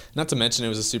happening. Not to mention it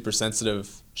was a super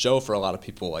sensitive show for a lot of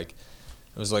people. Like,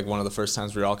 it was like one of the first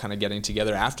times we were all kind of getting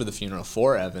together after the funeral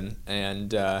for Evan.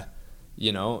 And,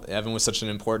 you know, Evan was such an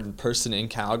important person in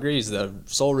Calgary. He's the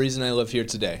sole reason I live here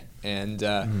today. And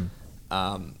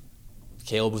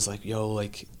Caleb was like, yo,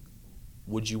 like,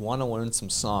 would you want to learn some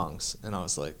songs? And I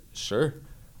was like, sure.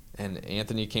 And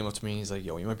Anthony came up to me. He's like,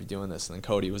 yo, we might be doing this. And then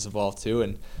Cody was involved too.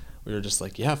 And we were just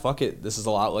like, yeah, fuck it. This is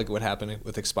a lot like what happened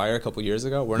with Expire a couple years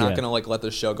ago. We're not going to like let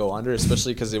this show go under,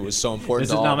 especially because it was so important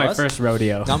to all of us. This is not my first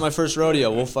rodeo. Not my first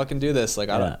rodeo. We'll fucking do this. Like,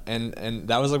 and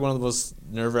that was like one of the most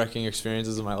nerve-wracking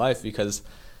experiences of my life, because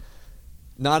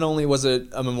not only was it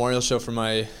a memorial show for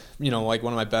my, you know, like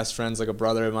one of my best friends, like a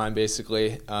brother of mine,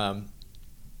 basically.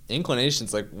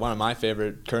 Inclination's like one of my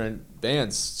favorite current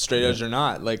bands, straight edge or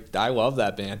not. Like, I love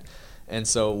that band. And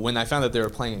so when I found that they were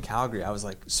playing in Calgary, I was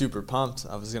like super pumped.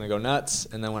 I was gonna go nuts.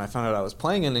 And then when I found out I was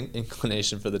playing in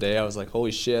Inclination for the day, I was like,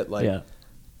 holy shit! Like, yeah.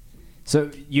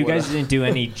 So you guys didn't do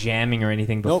any jamming or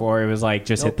anything before? Nope. It was like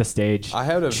just hit the stage. I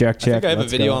think I have a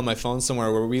video on my phone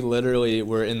somewhere where we literally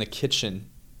were in the kitchen.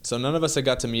 So none of us had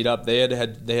got to meet up. They had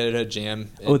a jam.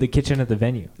 Oh, the kitchen at the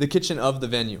venue. The kitchen of the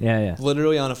venue. Yeah.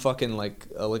 Literally on a fucking like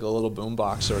a little boom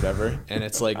box or whatever. And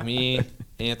it's like me,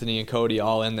 Anthony, and Cody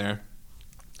all in there.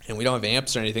 And we don't have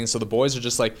amps or anything, so the boys are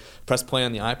just like press play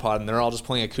on the iPod, and they're all just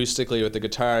playing acoustically with the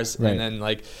guitars, right. And then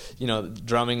like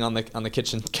drumming on the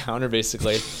kitchen counter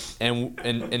basically. And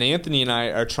Anthony and I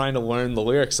are trying to learn the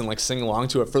lyrics and like sing along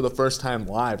to it for the first time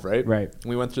live, right? Right.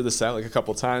 We went through the set like a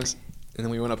couple times. And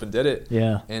then we went up and did it.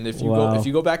 Yeah. And if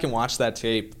you go back and watch that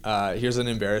tape, here's an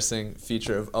embarrassing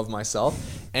feature of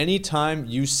myself. Anytime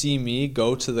you see me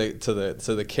go to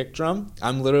the kick drum,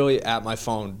 I'm literally at my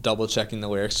phone double checking the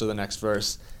lyrics to the next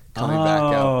verse, coming back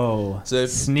out. Oh, so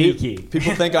sneaky.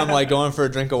 People think I'm like going for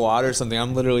a drink of water or something.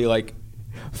 I'm literally like,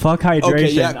 fuck hydration.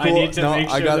 Okay, yeah, cool. I need to make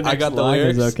sure I got the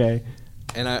lyrics. Is okay.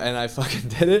 And I fucking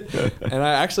did it. And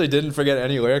I actually didn't forget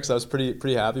any lyrics. I was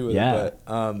pretty happy with it.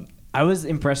 But I was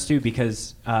impressed too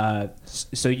because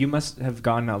so you must have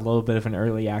gotten a little bit of an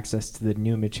early access to the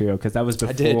new material because that was before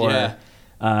I did,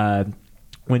 yeah.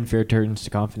 When Fear Turns to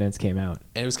Confidence came out.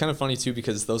 And it was kind of funny too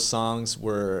because those songs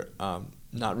were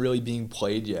not really being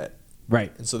played yet.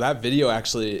 Right. And so that video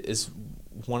actually is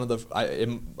one of the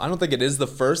I don't think it is the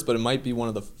first, but it might be one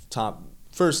of the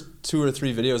first 2 or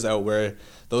 3 videos out where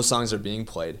those songs are being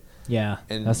played. Yeah.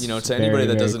 And to anybody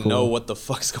that doesn't know what the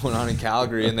fuck's going on in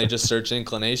Calgary and they just search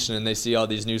Inclination and they see all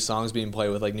these new songs being played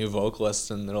with like new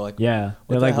vocalists and they're like,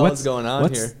 what the hell is going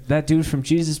on here? That dude from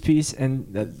Jesus Piece and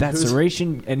that's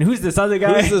Oration and who's this other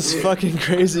guy? Who's this fucking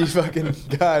crazy fucking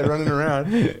guy running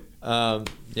around? I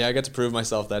got to prove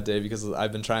myself that day because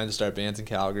I've been trying to start bands in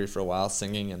Calgary for a while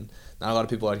singing, and not a lot of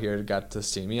people out here got to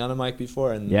see me on a mic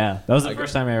before. And that was the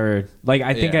first time I ever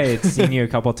I think I had seen you a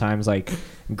couple times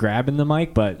grabbing the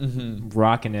mic but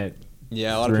rocking it.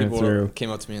 Yeah, a lot of people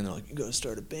came up to me and they're like, "You gotta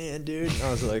start a band, dude." And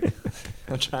I was like,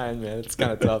 "I'm trying, man. It's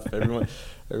kind of tough.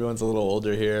 Everyone's a little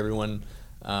older here. Everyone."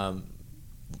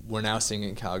 We're now seeing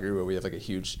in Calgary where we have like a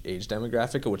huge age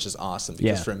demographic, which is awesome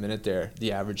because for a minute there,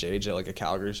 the average age at like a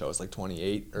Calgary show was like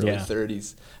 28, early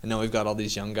 30s. And now we've got all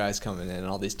these young guys coming in and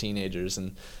all these teenagers.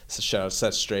 And so shout out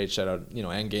Set Straight, shout out,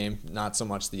 Endgame, not so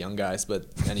much the young guys, but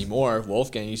anymore.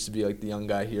 Wolfgang used to be like the young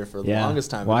guy here for the longest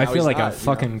time. Well, I feel like a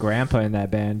fucking grandpa in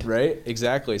that band. Right?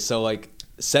 Exactly. So like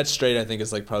Set Straight, I think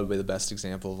is like probably the best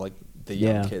example of like the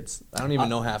young kids. I don't even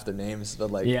know half their names,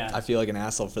 but I feel like an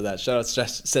asshole for that. Shout out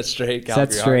Set Straight,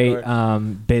 Calgary. Set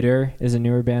Straight. Bitter is a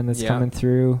newer band that's coming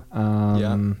through.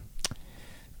 I'm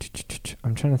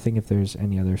trying to think if there's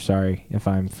any other. Sorry if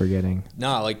I'm forgetting.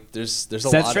 No, there's a lot.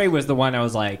 Set Straight was the one I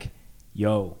was like,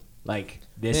 yo,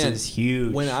 this is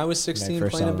huge. When I was 16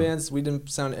 playing in bands, we didn't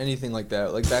sound anything like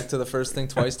that. Like back to the First Think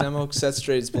Twice demo, Set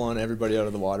Straight is blowing everybody out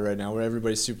of the water right now. Where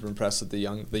everybody's super impressed with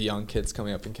the young kids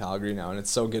coming up in Calgary now, and it's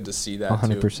so good to see that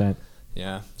 100%. too.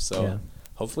 Yeah. So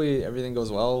hopefully everything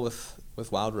goes well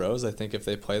with Wild Rose. I think if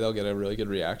they play, they'll get a really good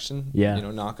reaction. Yeah.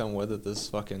 Knock on wood that this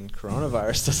fucking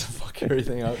coronavirus doesn't fuck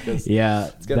everything up. Cause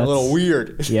it's getting a little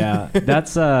weird. Yeah.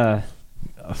 That's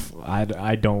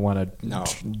I don't want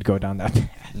to go down that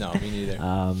path. No, me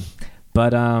neither.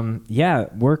 But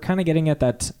we're kind of getting at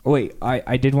that. Oh, wait,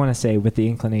 I did want to say with the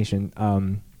Inclination,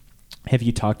 have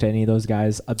you talked to any of those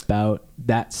guys about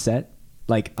that set?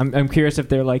 I'm curious if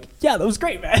they're like, yeah, that was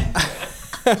great, man.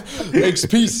 Thanks,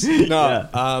 peace. No,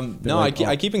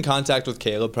 I keep in contact with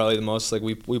Caleb probably the most.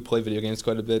 We play video games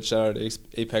quite a bit. Shout out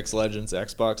Apex Legends,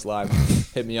 Xbox Live.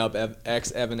 Hit me up,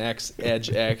 Evan X Edge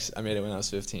X. I made it when I was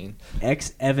 15.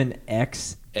 Evan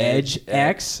X Edge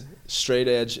X. Straight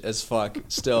edge as fuck.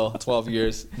 Still 12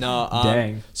 years. No,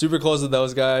 dang. Super close with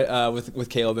those guys. With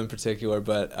Caleb in particular,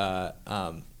 but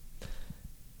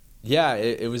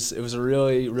it was a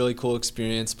really, really cool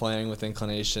experience playing with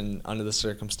Inclination under the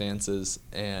circumstances.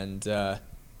 And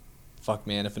fuck,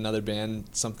 man, if another band,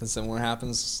 something similar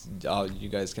happens, you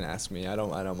guys can ask me. I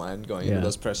don't mind going into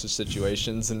those pressure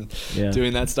situations and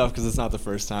doing that stuff because it's not the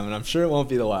first time, and I'm sure it won't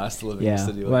be the last living in a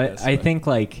city like this. I think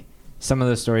some of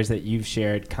the stories that you've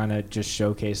shared kind of just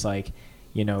showcase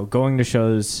going to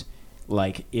shows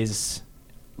is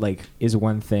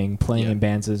one thing, playing in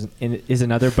bands is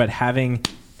another, but having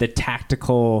the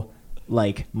tactical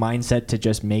mindset to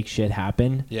just make shit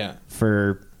happen. Yeah.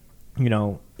 For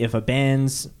if a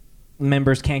band's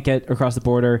members can't get across the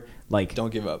border,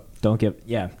 don't give up. Don't give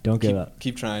up.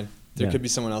 Keep trying. There could be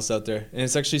someone else out there. And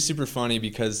it's actually super funny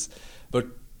because about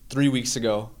 3 weeks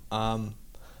ago,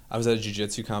 I was at a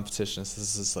jiu-jitsu competition. So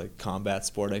this is like combat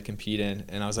sport I compete in,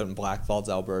 and I was out in Blackfalds,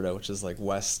 Alberta, which is like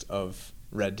west of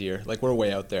Red Deer. Like we're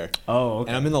way out there. Oh, okay.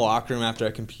 And I'm in the locker room after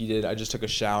I competed. I just took a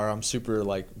shower. I'm super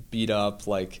like beat up,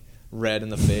 like red in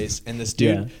the face, and this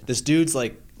dude's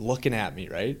like looking at me,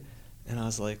 right? And I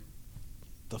was like,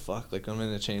 the fuck? Like I'm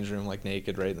in the change room like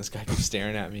naked, right? And this guy keeps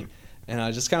staring at me. And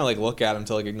I just kind of like look at him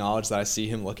to like acknowledge that I see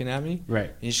him looking at me. Right.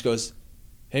 And he just goes,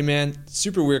 "Hey man,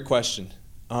 super weird question.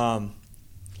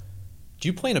 Do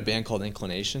you play in a band called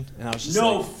Inclination?" And I was just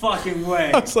no like, fucking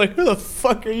way. I was like, "Who the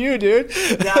fuck are you, dude?"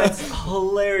 That's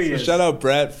hilarious. So shout out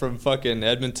Brett from fucking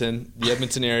Edmonton, the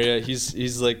Edmonton area. He's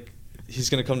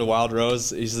gonna come to Wild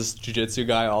Rose. He's this jiu-jitsu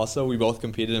guy also. We both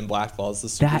competed in Blackfalls,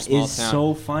 this super small town.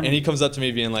 So funny. And he comes up to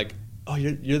me being like, "Oh,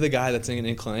 you're the guy that's in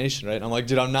Inclination, right?" And I'm like,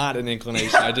 "Dude, I'm not in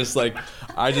Inclination. I just filled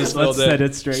Let's set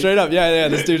it straight up." Yeah.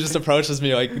 This dude just approaches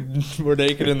me like we're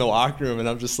naked in the locker room, and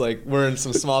I'm just like, we're in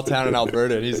some small town in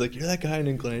Alberta, and he's like, "You're that guy in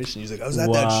Inclination." He's like, "I was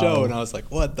at that show," and I was like,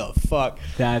 "What the fuck?"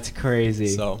 That's crazy.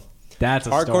 So that's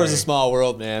hardcore is a small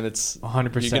world, man. It's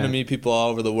 100%. You're gonna meet people all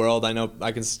over the world. I know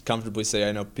I can comfortably say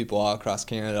I know people all across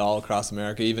Canada, all across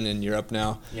America, even in Europe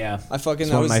now. Yeah, it's one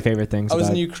of my favorite things. I was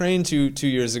in Ukraine two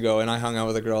years ago, and I hung out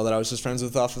with a girl that I was just friends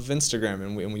with off of Instagram,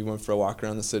 and we went for a walk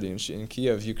around the city in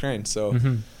Kiev, Ukraine. So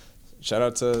shout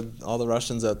out to all the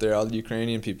Russians out there, all the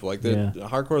Ukrainian people. Like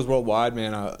hardcore is worldwide,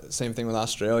 man. Same thing with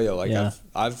Australia. Like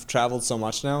I've traveled so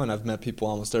much now, and I've met people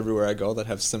almost everywhere I go that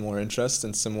have similar interests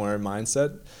and similar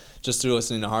mindset. Just through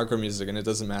listening to hardcore music, and it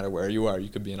doesn't matter where you are. You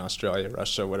could be in Australia,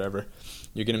 Russia, whatever.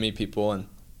 You're gonna meet people, and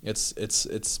it's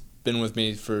been with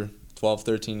me for 12,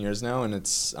 13 years now, and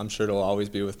I'm sure it'll always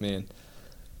be with me. And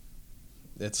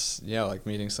it's like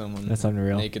meeting someone that's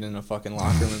unreal, naked in a fucking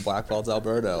locker room in Blackfalds,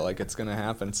 Alberta. Like it's gonna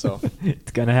happen. So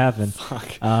it's gonna happen.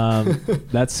 Fuck.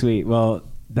 That's sweet. Well,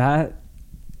 that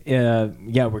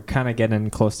we're kind of getting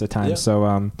close to time. Yeah.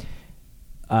 So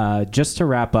just to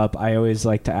wrap up, I always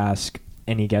like to ask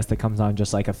any guest that comes on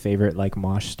just like a favorite like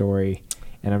mosh story,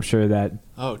 and I'm sure that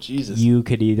you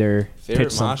could either favorite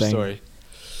pitch something, mosh story,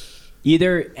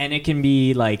 and it can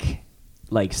be like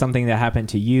something that happened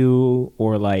to you,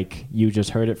 or like you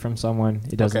just heard it from someone.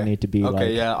 It doesn't need to be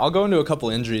I'll go into a couple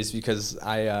injuries because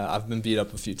I've been beat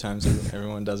up a few times.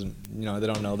 Everyone doesn't, they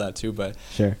don't know that too. But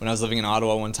sure. When I was living in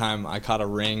Ottawa one time, I caught a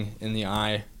ring in the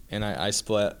eye, and I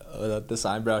split this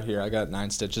eyebrow here. I got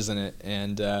 9 stitches in it,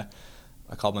 and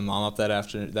I called my mom up that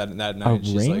night. A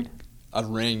She's ring? like, a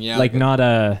ring, yeah. Like not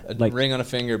a ring on a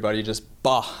finger, buddy. Just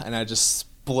and I just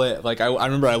split. Like I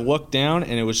remember I looked down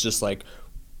and it was just like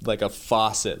a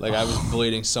faucet. Like I was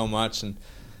bleeding so much. And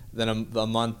then a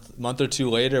month or two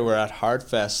later, we're at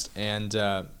Hardfest, and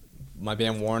my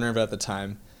band Warner at the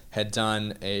time had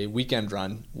done a weekend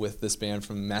run with this band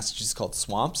from Massachusetts called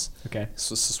Swamps. Okay.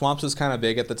 So Swamps was kind of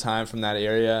big at the time from that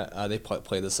area. They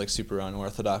play this like super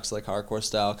unorthodox, like hardcore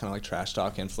style, kind of like trash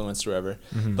talk influenced or whatever.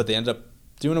 Mm-hmm. But they ended up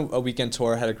doing a weekend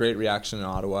tour, had a great reaction in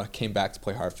Ottawa, came back to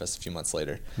play Hardfest a few months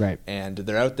later. Right. And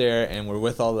they're out there, and we're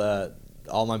with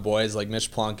all my boys like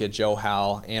Mitch Plunkett, Joe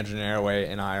Howell, Andrew Naraway,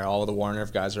 and I, all of the Warner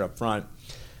guys are up front.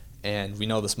 And we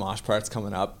know this mosh part's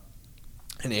coming up.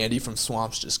 And Andy from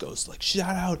Swamps just goes like,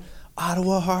 "Shout out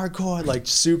Ottawa hardcore," like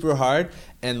super hard.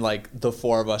 And like the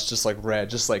four of us just like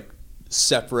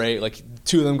separate, like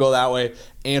 2 of them go that way,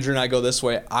 Andrew and I go this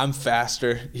way. I'm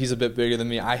faster, he's a bit bigger than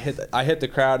me. I hit the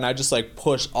crowd, and I just like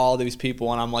push all these people,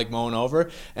 and I'm like mowing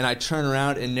over, and I turn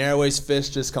around, and Naraway's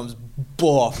fist just comes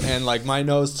boof, and like my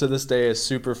nose to this day is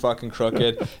super fucking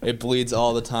crooked. It bleeds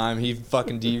all the time. He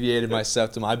fucking deviated my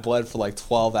septum. I bled for like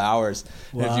 12 hours.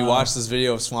 Wow. And if you watch this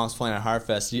video of Swamps playing at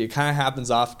Hardfest, it kind of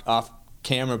happens off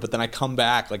camera, but then I come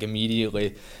back like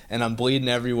immediately, and I'm bleeding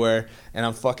everywhere, and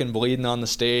I'm fucking bleeding on the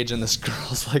stage, and this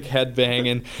girl's like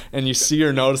headbanging, and you see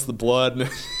her notice the blood,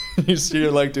 and you see her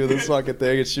like do this fucking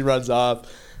thing, and she runs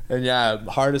off. And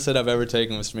hardest hit I've ever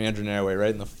taken was from Andrew Naraway,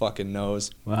 right in the fucking nose.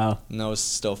 Wow. Nose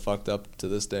still fucked up to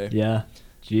this day. Yeah.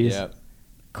 Jeez. Yeah.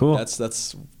 Cool.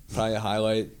 That's probably a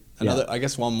highlight. Another, I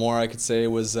guess one more I could say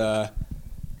was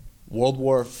World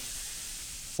War IV.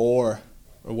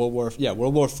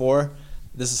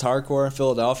 This is hardcore,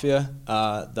 Philadelphia.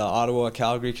 The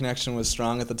Ottawa-Calgary connection was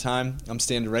strong at the time. I'm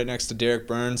standing right next to Derek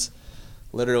Burns.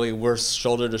 Literally, we're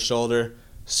shoulder to shoulder.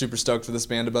 Super stoked for this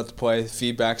band about to play.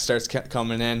 Feedback starts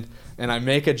coming in. And I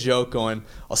make a joke going,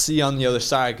 "I'll see you on the other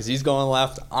side," because he's going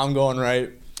left, I'm going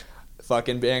right.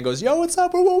 Fucking band goes, "Yo, what's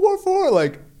up? We're World War IV."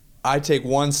 Like, I take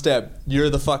one step. You're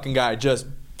the fucking guy. Just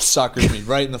suckers me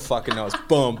right in the fucking nose.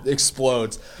 Boom.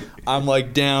 Explodes. I'm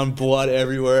like down, blood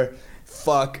everywhere.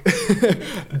 Fuck.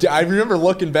 I remember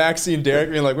looking back, seeing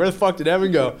Derek being like, "Where the fuck did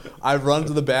Evan go?" I run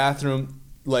to the bathroom.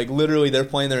 Like, literally, they're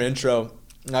playing their intro.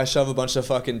 I shove a bunch of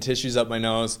fucking tissues up my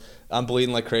nose. I'm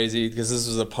bleeding like crazy because this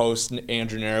was a post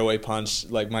Andrew Narroway punch.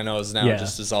 Like my nose now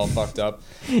just is all fucked up.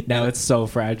 Now it's so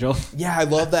fragile. Yeah, I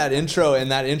love that intro,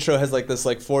 and that intro has like this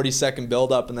like 40-second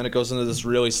build up, and then it goes into this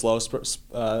really slow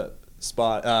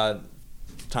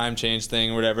time change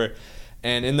thing or whatever.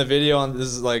 And in the video, this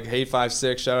is like Hate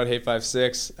 5-6, shout out Hate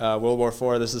 5-6, World War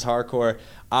IV, this is hardcore.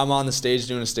 I'm on the stage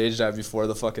doing a stage dive before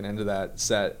the fucking end of that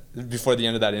set, before the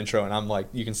end of that intro, and I'm like,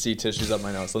 you can see tissues up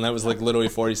my nose. And that was like literally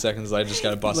 40 seconds. I just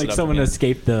got busted up. Like someone again.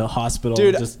 escaped the hospital,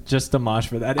 dude, just to mosh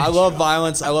for that intro. I love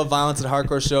violence. I love violence at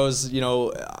hardcore shows. You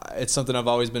know, it's something I've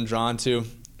always been drawn to.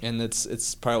 And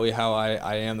it's partly how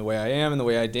I am the way I am and the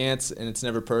way I dance, and it's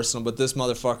never personal. But this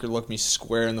motherfucker looked me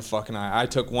square in the fucking eye. I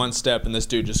took one step, and this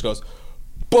dude just goes,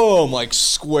 boom, like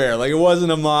square. Like it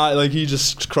wasn't a mod. Like he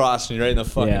just crossed me right in the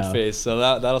fucking face. So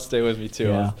that'll stay with me too.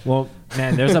 Yeah. Well,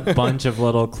 man, there's a bunch of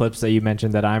little clips that you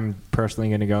mentioned that I'm personally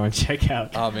going to go and check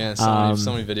out. Oh man,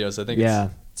 so many videos. I think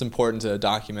it's important to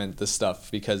document this stuff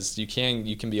because you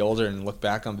can be older and look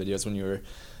back on videos when you were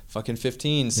fucking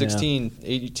 15, 16,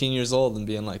 18 years old and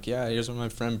being like, yeah, here's when my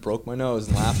friend broke my nose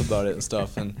and laugh about it and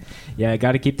stuff. And yeah, I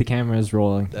got to keep the cameras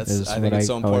rolling. I think it's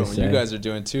so important what you guys are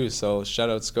doing too. So shout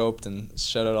out Scoped and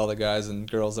shout out all the guys and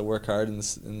girls that work hard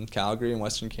in Calgary and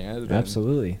Western Canada.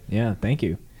 Absolutely. Yeah, thank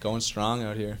you. Going strong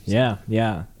out here. So.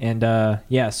 Yeah.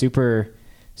 And super,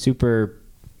 super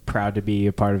proud to be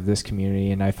a part of this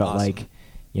community. And I felt like,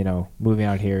 you know, moving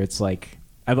out here, it's like,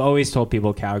 I've always told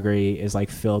people Calgary is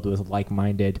like filled with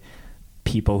like-minded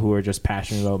people who are just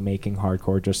passionate about making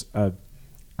hardcore just a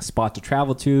spot to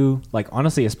travel to, like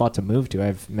honestly a spot to move to.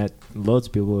 I've met loads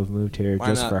of people who have moved here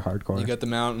just for hardcore. You got the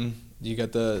mountain, you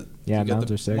got the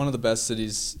mountains are sick. One of the best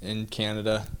cities in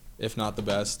Canada, if not the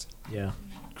best. Yeah.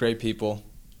 Great people,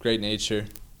 great nature,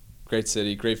 great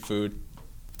city, great food.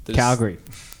 Calgary.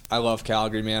 I love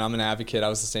Calgary, man. I'm an advocate. I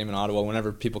was the same in Ottawa.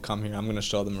 Whenever people come here, I'm going to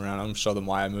show them around. I'm going to show them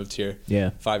why I moved here. Yeah.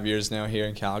 5 years now here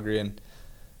in Calgary, and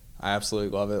I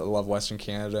absolutely love it. I love Western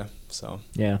Canada. So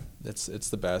yeah, it's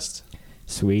the best.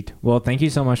 Sweet. Well, thank you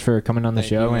so much for coming on the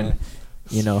show and,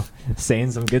 you know,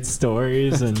 saying some good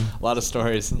stories and a lot of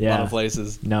stories, a lot of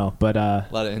places. No, but a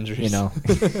lot of injuries. You know,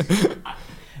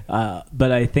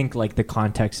 but I think like the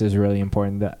context is really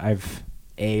important. That I've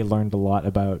learned a lot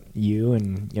about you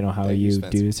and you know how you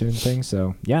do certain things.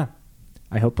 So yeah,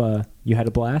 I hope you had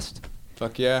a blast.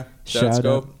 Fuck yeah! Shout out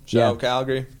Scope. Shout out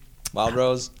Calgary. Wild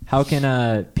Rose. How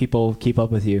can people keep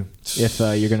up with you if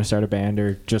you're going to start a band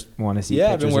or just want to see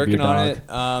pictures I've been working of your dog?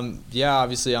 on it.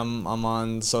 Obviously I'm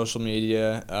on social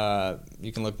media.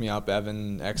 You can look me up,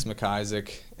 Evan X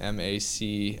McIsaac,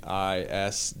 MACISAAC.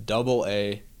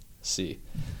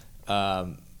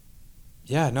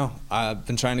 I've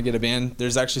been trying to get a band.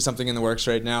 There's actually something in the works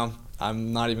right now.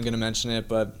 I'm not even going to mention it,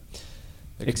 but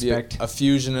expect a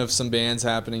fusion of some bands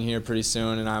happening here pretty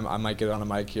soon, and I might get on a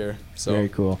mic here. So very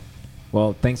cool.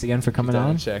 Well, thanks again for coming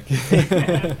on. Check.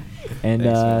 And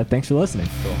thanks for listening.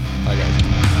 Cool. Bye, guys.